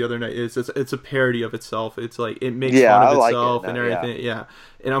texted you the other night, it's a parody of itself. It's like, it makes fun of itself and everything. Yeah,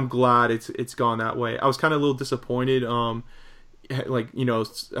 and I'm glad it's gone that way. I was kind of a little disappointed, after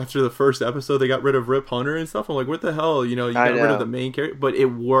the first episode they got rid of Rip Hunter and stuff. I'm like, what the hell, you got rid of the main character, but it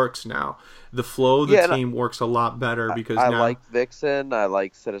works now. The flow of the team works a lot better, because I now like Vixen, I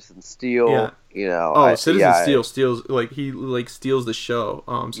like Citizen Steel. Yeah. Citizen Steel steals, he steals the show.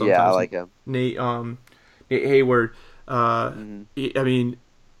 Sometimes. Yeah, I like him. Nate Hayward. Mm-hmm. I mean,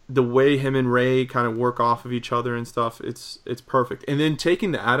 the way him and Ray kind of work off of each other and stuff, it's perfect. And then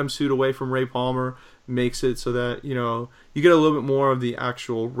taking the Atom suit away from Ray Palmer makes it so that you get a little bit more of the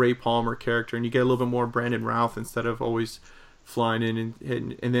actual Ray Palmer character, and you get a little bit more Brandon Routh instead of always flying in and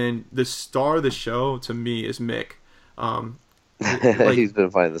hitting. And then the star of the show to me is Mick. He's been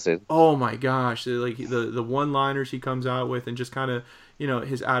fine this season. Oh my gosh, like the one-liners he comes out with, and just kind of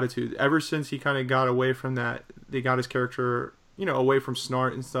his attitude. Ever since he kind of got away from that, they got his character away from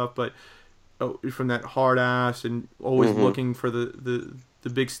snart and stuff, but from that hard ass and always looking for the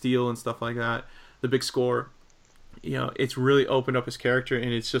big steal and stuff like that, the big score. It's really opened up his character,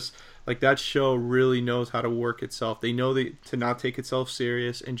 and it's just like that show really knows how to work itself. They know to not take itself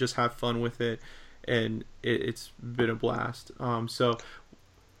serious and just have fun with it, and it's been a blast.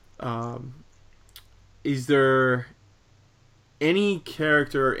 Is there any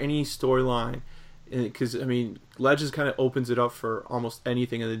character, any storyline? Because I mean, Legends kind of opens it up for almost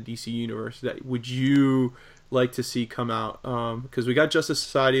anything in the DC universe that would you like to see come out? Because we got Justice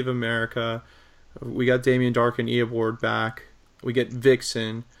Society of America, we got Damien Dark and Eobard back, we get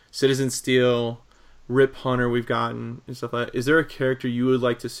Vixen, Citizen Steel, Rip Hunter we've gotten and stuff like that. Is there a character you would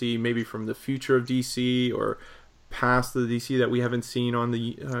like to see, maybe from the future of DC or past the DC, that we haven't seen on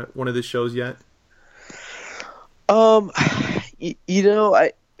the one of the shows yet? Who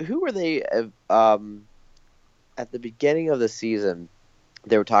were they? At the beginning of the season,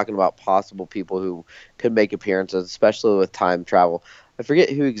 they were talking about possible people who could make appearances, especially with time travel. I forget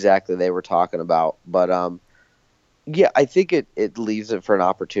who exactly they were talking about, but I think it leaves it for an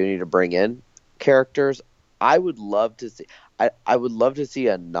opportunity to bring in characters. I would love to see. I would love to see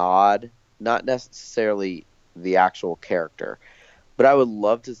a nod, not necessarily the actual character, But I would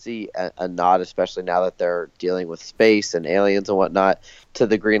love to see a nod, especially now that they're dealing with space and aliens and whatnot, to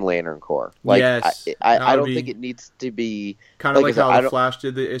the Green Lantern Corps. Like, Yes, that I would don't think be it needs to be, kind of like I like said, how I the don't, Flash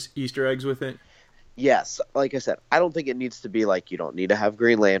did the Easter eggs with it. yes, like I said, I don't think it needs to be like, you don't need to have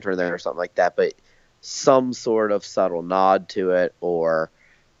Green Lantern there or something like that, but some sort of subtle nod to it, or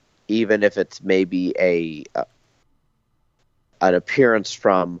even if it's maybe an appearance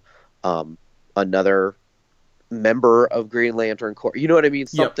from another member of Green Lantern Corps. You know what I mean? Yep.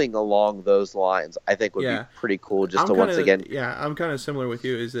 Something along those lines, I think would be Yeah. pretty cool. Just to once again, I'm kind of similar with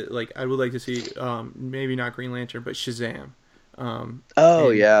you. Is that like I would like to see maybe not Green Lantern but Shazam, oh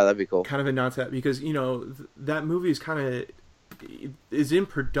and yeah, that'd be cool. kind of a nod to that because that movie is kind of is in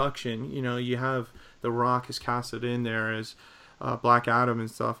production. You have The Rock is casted in there as Black Adam and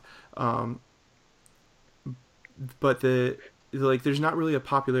stuff, but there's not really a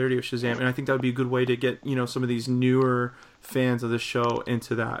popularity of Shazam, and I think that would be a good way to get some of these newer fans of the show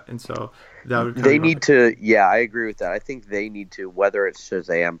into that, and so that would kind They of be need to, yeah, I agree with that. I think they need to, whether it's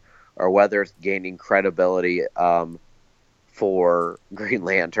Shazam or whether it's gaining credibility for Green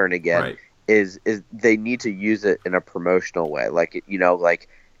Lantern again, right. is they need to use it in a promotional way, like like,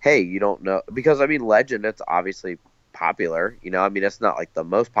 hey, you don't know, because I mean, Legend, it's obviously popular. I mean, it's not like the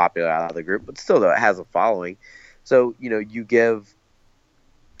most popular out of the group, but still, though, it has a following. So you give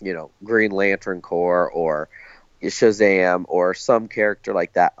Green Lantern Corps or Shazam or some character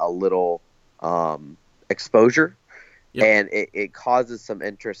like that a little exposure, Yep. and it causes some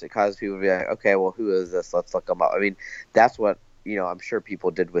interest. It causes people to be like, okay, well, who is this? Let's look them up. I mean, that's what I'm sure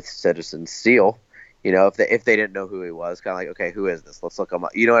people did with Citizen Steel. If they didn't know who he was, kind of like, okay, who is this? Let's look him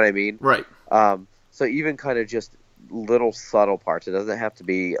up. You know what I mean? Right. So even kind of just little subtle parts. It doesn't have to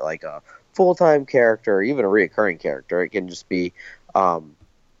be like a full-time character or even a reoccurring character. It can just be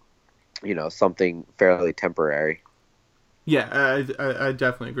something fairly temporary. Yeah, I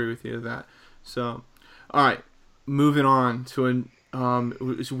definitely agree with you with that. So, all right, moving on to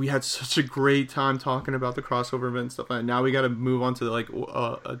we had such a great time talking about the crossover event and stuff. And now we got to move on to like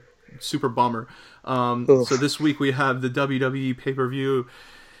a super bummer. So this week we have the WWE pay-per-view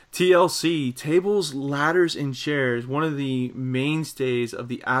TLC, Tables, Ladders, and Chairs, one of the mainstays of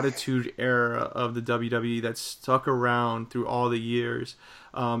the Attitude Era of the WWE that stuck around through all the years,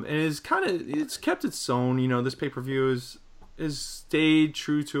 and it's kept its own. This pay per view is stayed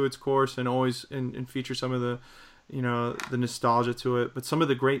true to its course and always and feature some of the the nostalgia to it. But some of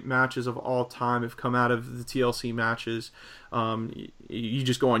the great matches of all time have come out of the TLC matches. You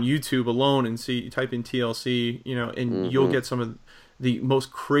just go on YouTube alone and type in TLC, and you'll get some of the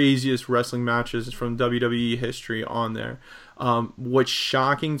most craziest wrestling matches from WWE history on there. What's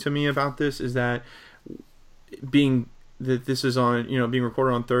shocking to me about this is that this is on being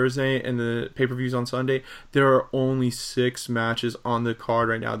recorded on Thursday and the pay-per-view's on Sunday, there are only 6 matches on the card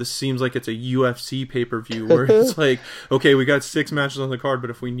right now. This seems like it's a UFC pay-per-view where it's like, okay, we got 6 matches on the card, but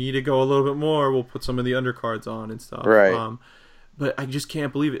if we need to go a little bit more, we'll put some of the undercards on and stuff. Right. But I just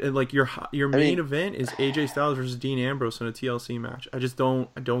can't believe it. And like your main event is AJ Styles versus Dean Ambrose in a TLC match. I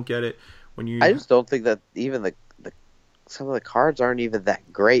don't get it I just don't think that even the some of the cards aren't even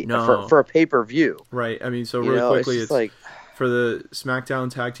that great No. for a pay-per-view. Right. I mean, so really quickly, it's like, for the SmackDown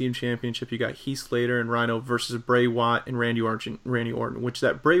Tag Team Championship, you got Heath Slater and Rhino versus Bray Wyatt and Randy Orton, which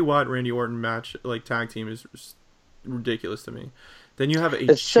that Bray Wyatt Randy Orton match, like tag team, is ridiculous to me. Then you have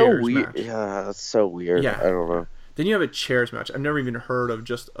a it's so chairs weird. match. Yeah, it's so weird. Yeah. I don't know. Then you have a chairs match. I've never even heard of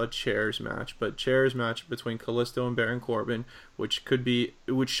just a chairs match, but chairs match between Kalisto and Baron Corbin, which should be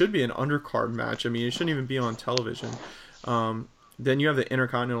an undercard match. I mean, it shouldn't even be on television. Then you have the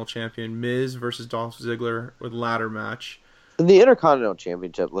Intercontinental Champion Miz versus Dolph Ziggler with ladder match. The Intercontinental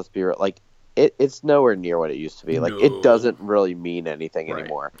Championship, let's be real, like it's nowhere near what it used to be. Like, it doesn't really mean anything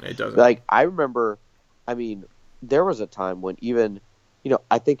anymore. It doesn't. Like, I remember, I mean, there was a time when even,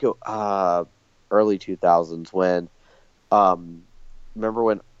 I think early 2000s when, remember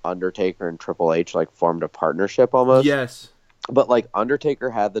when Undertaker and Triple H like formed a partnership almost? Yes. But like Undertaker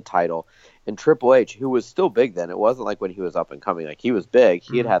had the title, and Triple H, who was still big then, it wasn't like when he was up and coming. Like, he was big.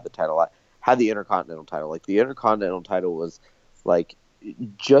 He had the title, had the Intercontinental title. Like, the Intercontinental title was like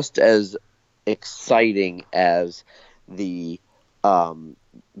just as exciting as the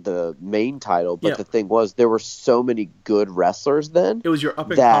main title. But the thing was, there were so many good wrestlers then. It was your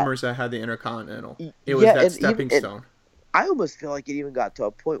up and comers that had the Intercontinental. It was that stepping stone. I almost feel like it even got to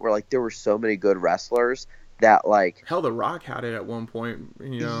a point where like there were so many good wrestlers that like Hell, The Rock had it at one point,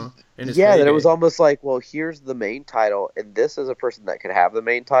 in his yeah, that it heyday. was almost like, well, here's the main title, and this is a person that could have the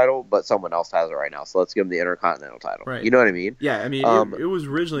main title, but someone else has it right now, so let's give him the Intercontinental title. Right. You know what I mean? Yeah, I mean, it was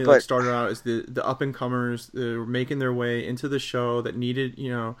originally like But started out as the up and comers making their way into the show that needed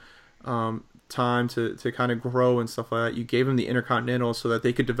time to kind of grow and stuff like that. You gave them the Intercontinental so that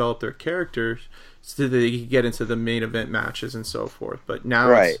they could develop their characters so that they could get into the main event matches and so forth. But now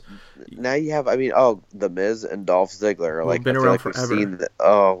right now you have, I mean, the Miz and Dolph Ziggler, like been I feel around like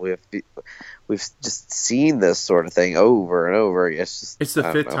forever. we've just seen this sort of thing over and over. It's the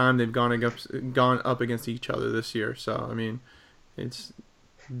fifth time they've gone up against each other this year. So I mean, it's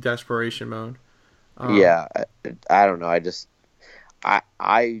desperation mode. Yeah, I don't know.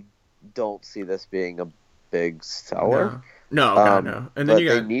 I don't see this being a big seller. No. And then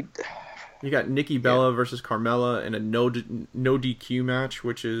you got Nikki Bella versus Carmella in a no DQ match,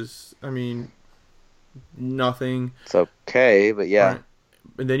 which is, I mean, nothing. It's okay, but yeah. Right.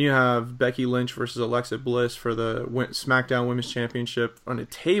 And then you have Becky Lynch versus Alexa Bliss for the SmackDown Women's Championship on a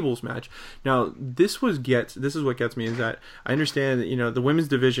tables match. Now, this is what gets me, is that I understand that, the women's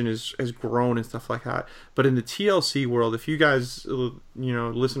division has grown and stuff like that. But in the TLC world, if you guys,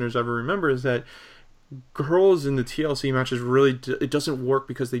 listeners ever remember, is that girls in the TLC matches really it doesn't work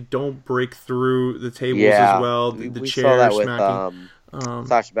because they don't break through the tables as well. The we chair saw that smacking.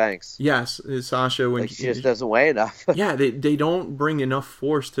 Sasha Banks. Yes, Sasha, when she just doesn't weigh enough. Yeah, they don't bring enough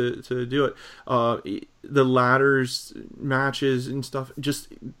force to do it. The ladders matches and stuff, just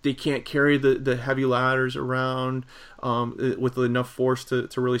they can't carry the heavy ladders around with enough force to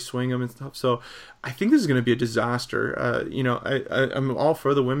really swing them and stuff. So I think this is going to be a disaster. I'm all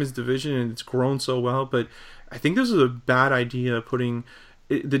for the women's division and it's grown so well, but I think this is a bad idea putting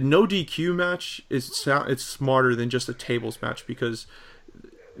the no DQ match it's smarter than just a tables match, because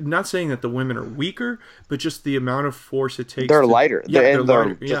not saying that the women are weaker, but just the amount of force it takes. They're lighter. Yeah, they're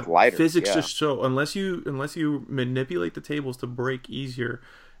lighter. Just lighter. Physics just show unless you manipulate the tables to break easier,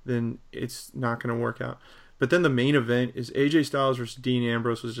 then it's not going to work out. But then the main event is AJ Styles versus Dean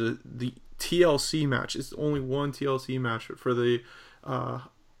Ambrose, which is the TLC match. It's only one TLC match for the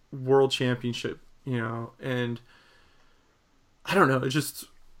World Championship, and I don't know. It's just,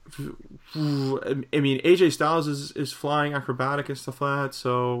 I mean, AJ Styles is flying acrobatic and stuff like that,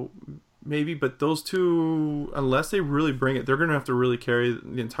 so maybe. But those two, unless they really bring it, they're going to have to really carry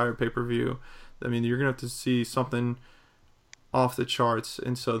the entire pay-per-view. I mean, you're going to have to see something off the charts.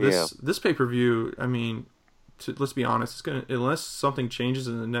 And so this pay-per-view, I mean, let's be honest, it's going to, unless something changes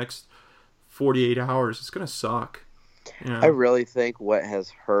in the next 48 hours, it's going to suck. I really think what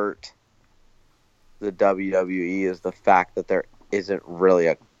has hurt the WWE is the fact that there isn't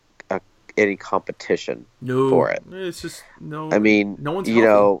really any competition for it. It's just no. I mean, no one's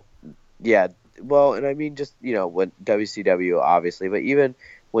healthy. Yeah. Well, and I mean, just when WCW obviously, but even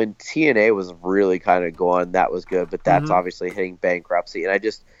when TNA was really kind of going, that was good. But that's obviously hitting bankruptcy, and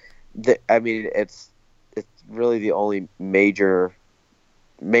I mean, it's really the only major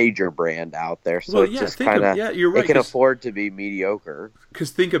brand out there, so it's just kind of you're right, it can afford to be mediocre. Because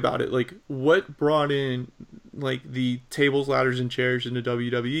think about it, like what brought in like the tables, ladders, and chairs into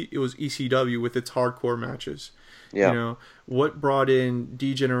WWE? It was ECW with its hardcore matches. Yeah. What brought in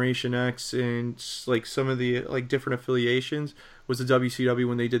D-Generation X and like some of the like different affiliations was the WCW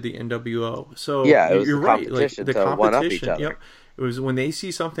when they did the NWO. So yeah, it was you're the right. competition Like the to one up each other. Yep. It was when they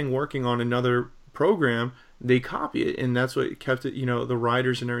see something working on another program, they copy it, and that's what kept it. The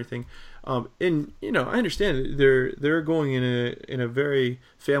writers and everything. And I understand they're going in a very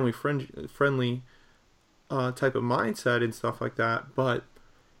family friendly type of mindset and stuff like that, but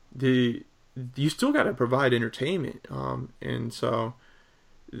you still got to provide entertainment. And so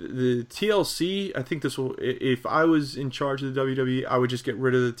the TLC, I think this will. If I was in charge of the WWE, I would just get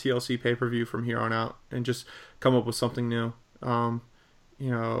rid of the TLC pay-per-view from here on out and just come up with something new.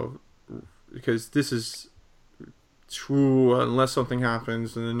 Because this is true unless something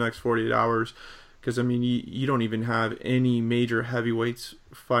happens in the next 48 hours. Because, I mean, you don't even have any major heavyweights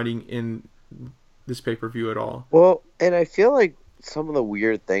fighting in this pay-per-view at all. Well, and I feel like some of the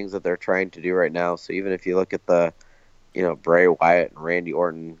weird things that they're trying to do right now, so even if you look at the, Bray Wyatt and Randy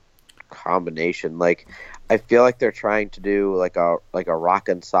Orton combination, like, I feel like they're trying to do like a rock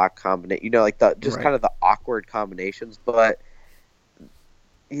and sock combination, like the just kind of the awkward combinations. But,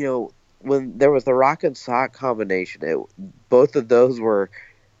 when there was the rock and sock combination, both of those were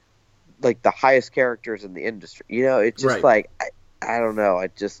like the highest characters in the industry. It's just like I don't know.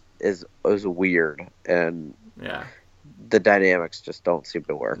 It just was weird, and the dynamics just don't seem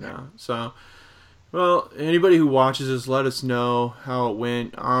to work. No. So Well, anybody who watches this, let us know how it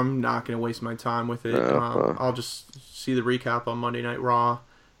went. I'm not going to waste my time with it. I'll just see the recap on Monday Night Raw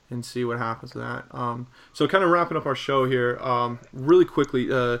and see what happens to that. So kind of wrapping up our show here, really quickly,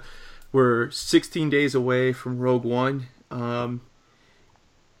 we're 16 days away from Rogue One.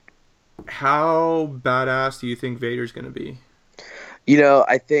 How badass do you think Vader's going to be?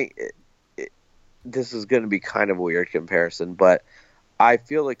 I think this is going to be kind of a weird comparison, but I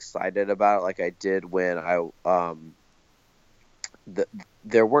feel excited about it like I did when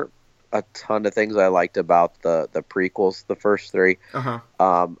there weren't a ton of things I liked about the prequels, the first three.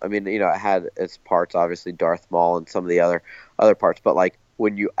 I mean, it had its parts, obviously Darth Maul and some of the other parts, but like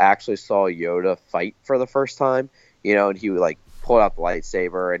when you actually saw Yoda fight for the first time, and he like pulled out the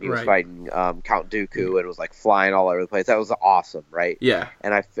lightsaber and he was fighting Count Dooku and was like flying all over the place. That was awesome, right? Yeah.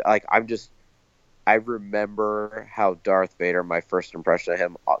 And I feel like I remember how Darth Vader, my first impression of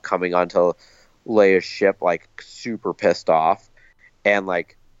him coming onto Leia's ship, like super pissed off. And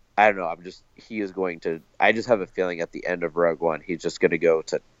like, I don't know, I just have a feeling at the end of Rogue One, he's just going to go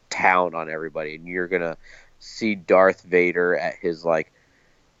to town on everybody. And you're going to see Darth Vader at his, like,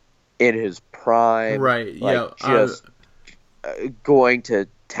 in his prime. Right, like, just going to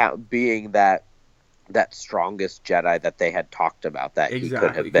town, being that strongest Jedi that they had talked about that he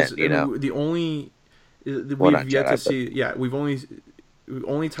could have been, The only we've yet to see, we've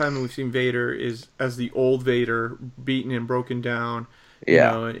only time we've seen Vader is as the old Vader, beaten and broken down,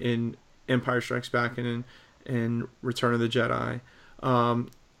 in Empire Strikes Back and in Return of the Jedi, and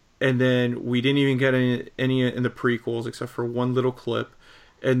then we didn't even get any in the prequels except for one little clip.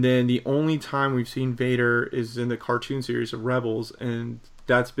 And then the only time we've seen Vader is in the cartoon series of Rebels, and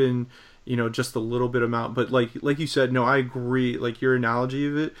that's been, just a little bit amount. But like you said, no, I agree. Like your analogy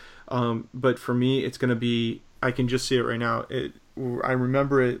of it. But for me, it's gonna be. I can just see it right now. I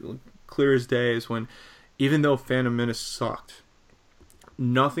remember it clear as day. Is when, even though Phantom Menace sucked,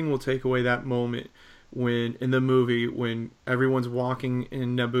 nothing will take away that moment when in the movie when everyone's walking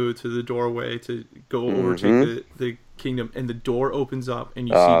in Naboo to the doorway to go overtake the kingdom, and the door opens up and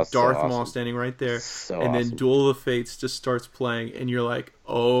you see Darth Maul standing right there, and then Duel of the Fates just starts playing, and you're like,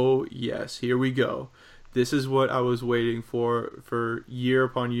 oh yes, here we go. This is what I was waiting for year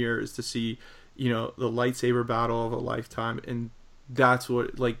upon year, is to see, the lightsaber battle of a lifetime. And that's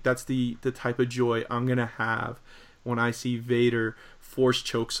the type of joy I'm gonna have when I see Vader force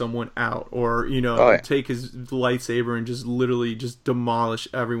choke someone out, or take his lightsaber and just literally just demolish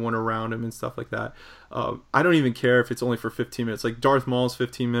everyone around him and stuff like that. I don't even care if it's only for 15 minutes. Like Darth Maul's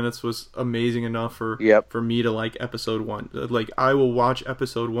 15 minutes was amazing enough for me to like Episode 1. Like I will watch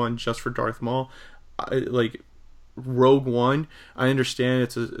Episode 1 just for Darth Maul. Like Rogue One, I understand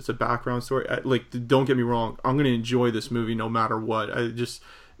it's a background story. Don't get me wrong, I'm gonna enjoy this movie no matter what.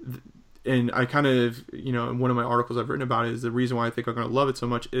 And I kind of, in one of my articles I've written about it, is the reason why I think I'm going to love it so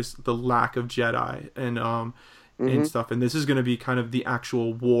much is the lack of Jedi and stuff. And this is going to be kind of the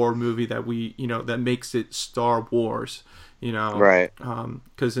actual war movie that that makes it Star Wars, Right.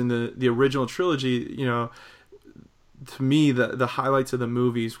 Because in the original trilogy, to me, the highlights of the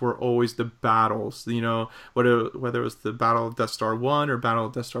movies were always the battles, whether it was the Battle of Death Star 1 or Battle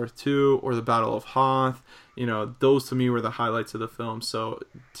of Death Star 2 or the Battle of Hoth. Those to me were the highlights of the film. So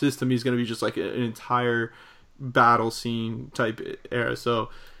this to me is going to be just like an entire battle scene type era. So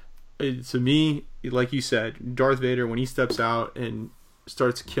to me, like you said, Darth Vader, when he steps out and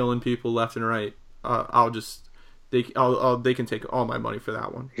starts killing people left and right, they can take all my money for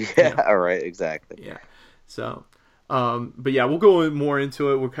that one. Yeah, right, exactly. Yeah. So, but yeah, we'll go more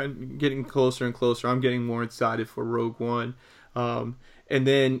into it. We're kind of getting closer and closer. I'm getting more excited for Rogue One. And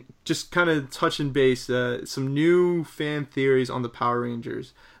then just kind of touching base, some new fan theories on the Power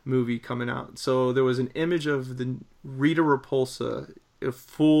Rangers movie coming out. So there was an image of the Rita Repulsa, a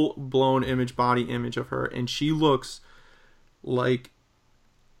full-blown body image of her, and she looks like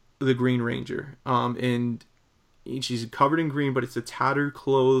the Green Ranger. And she's covered in green, but it's a tattered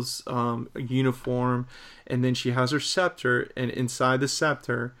clothes uniform. And then she has her scepter, and inside the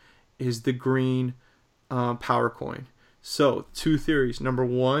scepter is the green power coin. So, two theories. Number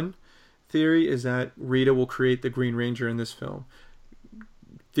one theory is that Rita will create the Green Ranger in this film.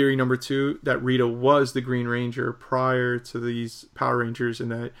 Theory number two, that Rita was the Green Ranger prior to these Power Rangers,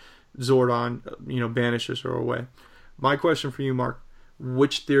 and that Zordon, banishes her away. My question for you, Mark,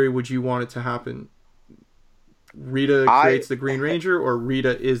 which theory would you want it to happen? Rita creates the Green Ranger, or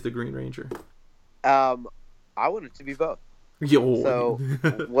Rita is the Green Ranger? I want it to be both. Yo. So,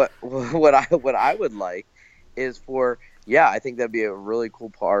 what I would like is for... Yeah, I think that'd be a really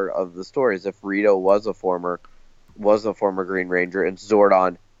cool part of the story, is if Rita was a former Green Ranger and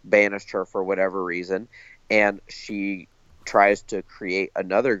Zordon banished her for whatever reason, and she tries to create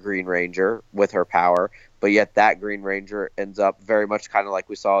another Green Ranger with her power, but yet that Green Ranger ends up very much kind of like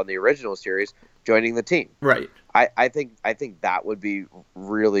we saw in the original series, joining the team. Right. I think that would be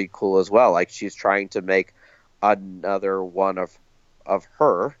really cool as well. Like, she's trying to make another one of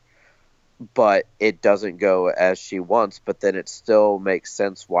her, but it doesn't go as she wants. But then it still makes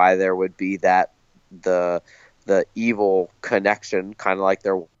sense why there would be that the evil connection, kind of like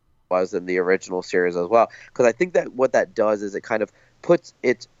there was in the original series as well. Because I think that what that does is it kind of puts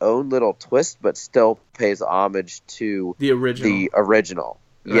its own little twist, but still pays homage to The original. the original.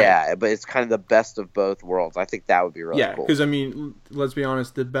 Right. Yeah, but it's kind of the best of both worlds. I think that would be really cool. Because, I mean, let's be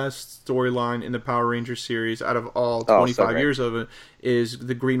honest, the best storyline in the Power Rangers series out of all Oh, 25 so great. years of it is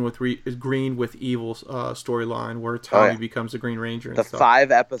the Green with Evil storyline, where Tommy becomes the Green Ranger and The stuff.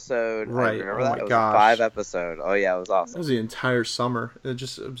 5-episode. Right. I remember Oh that? my It was gosh. a 5-episode. Oh, yeah, it was That awesome. was the entire summer. It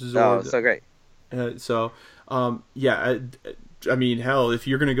just Oh, absorbed. so great. I mean, hell, if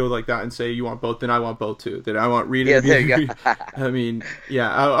you're gonna go like that and say you want both, then I want both too. Then I want Rita. Yeah, to be there you go. I mean,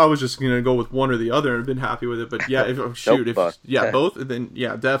 yeah, I was just gonna go with one or the other and been happy with it. But yeah, if both. both, then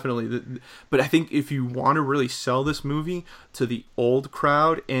yeah, definitely. But I think if you want to really sell this movie to the old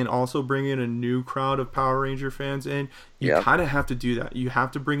crowd and also bring in a new crowd of Power Ranger fans in, you kind of have to do that. You have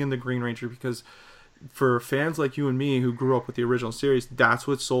to bring in the Green Ranger, because for fans like you and me who grew up with the original series, that's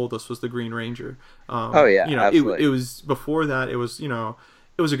what sold us, was the Green Ranger. Absolutely. It was before that. It was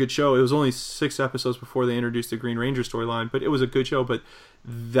it was a good show. It was only 6 episodes before they introduced the Green Ranger storyline, but it was a good show. But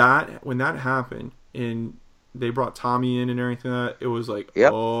when that happened and they brought Tommy in and everything, it was like,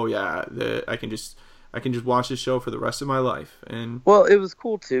 oh yeah, I can just watch this show for the rest of my life. And well, it was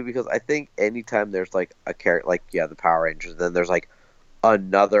cool too, because I think anytime there's like a character, like the Power Rangers, then there's like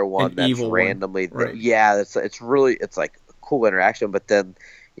another one that's randomly right. it's like a cool interaction, but then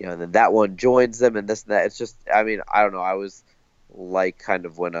then that one joins them and this and that. It's just, I mean, I don't know, I was like, kind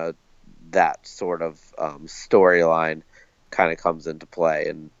of when that sort of storyline kind of comes into play,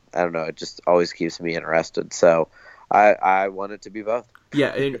 and I don't know, it just always keeps me interested, so I want it to be both.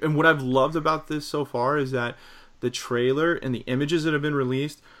 And what I've loved about this so far is that the trailer and the images that have been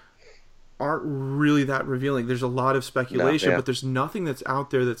released aren't really that revealing. There's a lot of speculation, but there's nothing that's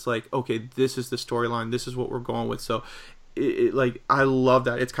out there that's like, okay, this is the storyline, this is what we're going with. So like, I love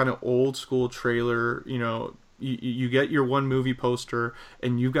that. It's kind of old school trailer. You get your one movie poster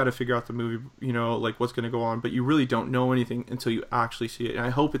and you've got to figure out the movie, like what's going to go on, but you really don't know anything until you actually see it. And I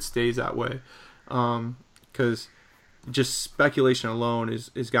hope it stays that way, because just speculation alone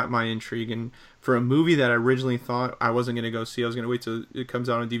is got my intrigue. And for a movie that I originally thought I wasn't going to go see, I was going to wait till it comes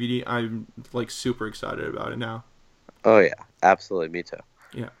out on DVD, I'm like super excited about it now. Oh yeah, absolutely, me too.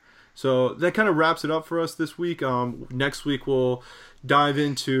 Yeah. So that kind of wraps it up for us this week. Next week we'll dive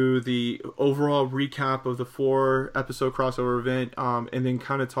into the overall recap of the 4-episode crossover event, and then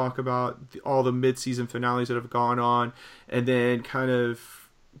kind of talk about all the mid-season finales that have gone on, and then kind of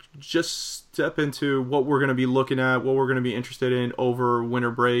just step into what we're going to be looking at, what we're going to be interested in over winter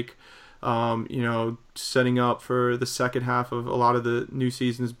break. Setting up for the second half of a lot of the new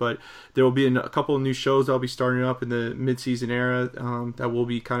seasons, but there will be a couple of new shows that'll be starting up in the mid-season era that we'll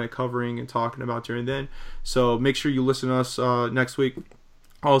be kind of covering and talking about during then. So make sure you listen to us next week.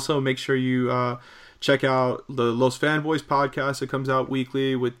 Also, make sure you check out the Los Fanboys podcast that comes out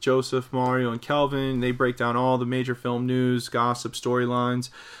weekly with Joseph, Mario, and Kelvin. They break down all the major film news, gossip, storylines,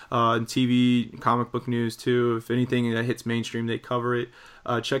 and TV, comic book news too. If anything that hits mainstream, they cover it.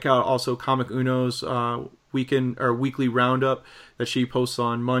 Check out also Comic Uno's weekend or weekly roundup that she posts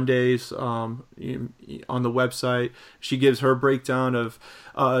on Mondays on the website. She gives her breakdown of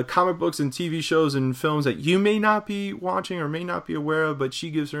comic books and TV shows and films that you may not be watching or may not be aware of, but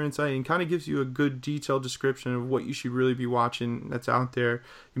she gives her insight and kind of gives you a good detailed description of what you should really be watching that's out there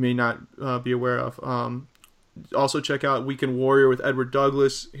you may not be aware of. Also check out Weekend Warrior with Edward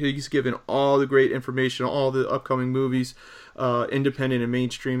Douglas. He's given all the great information, all the upcoming movies, independent and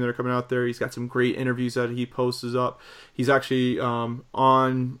mainstream, that are coming out there. He's got some great interviews that he posts up. He's actually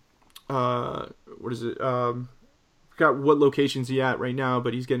on forgot what locations he at right now,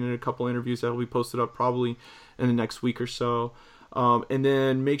 but he's getting a couple interviews that will be posted up probably in the next week or so. And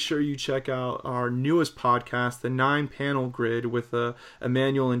then make sure you check out our newest podcast, the 9-Panel Grid, with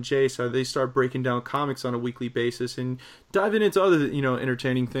Emmanuel and Jay. So they start breaking down comics on a weekly basis and diving into other,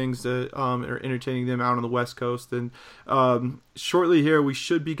 entertaining things that are entertaining them out on the West Coast. And shortly here, we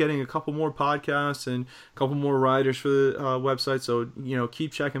should be getting a couple more podcasts and a couple more writers for the website. So,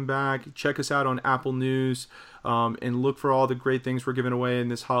 keep checking back. Check us out on Apple News. And look for all the great things we're giving away in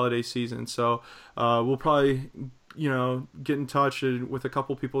this holiday season. So we'll probably get in touch with a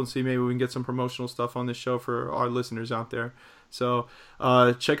couple people and see maybe we can get some promotional stuff on this show for our listeners out there. So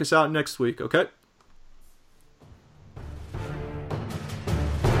check us out next week, okay?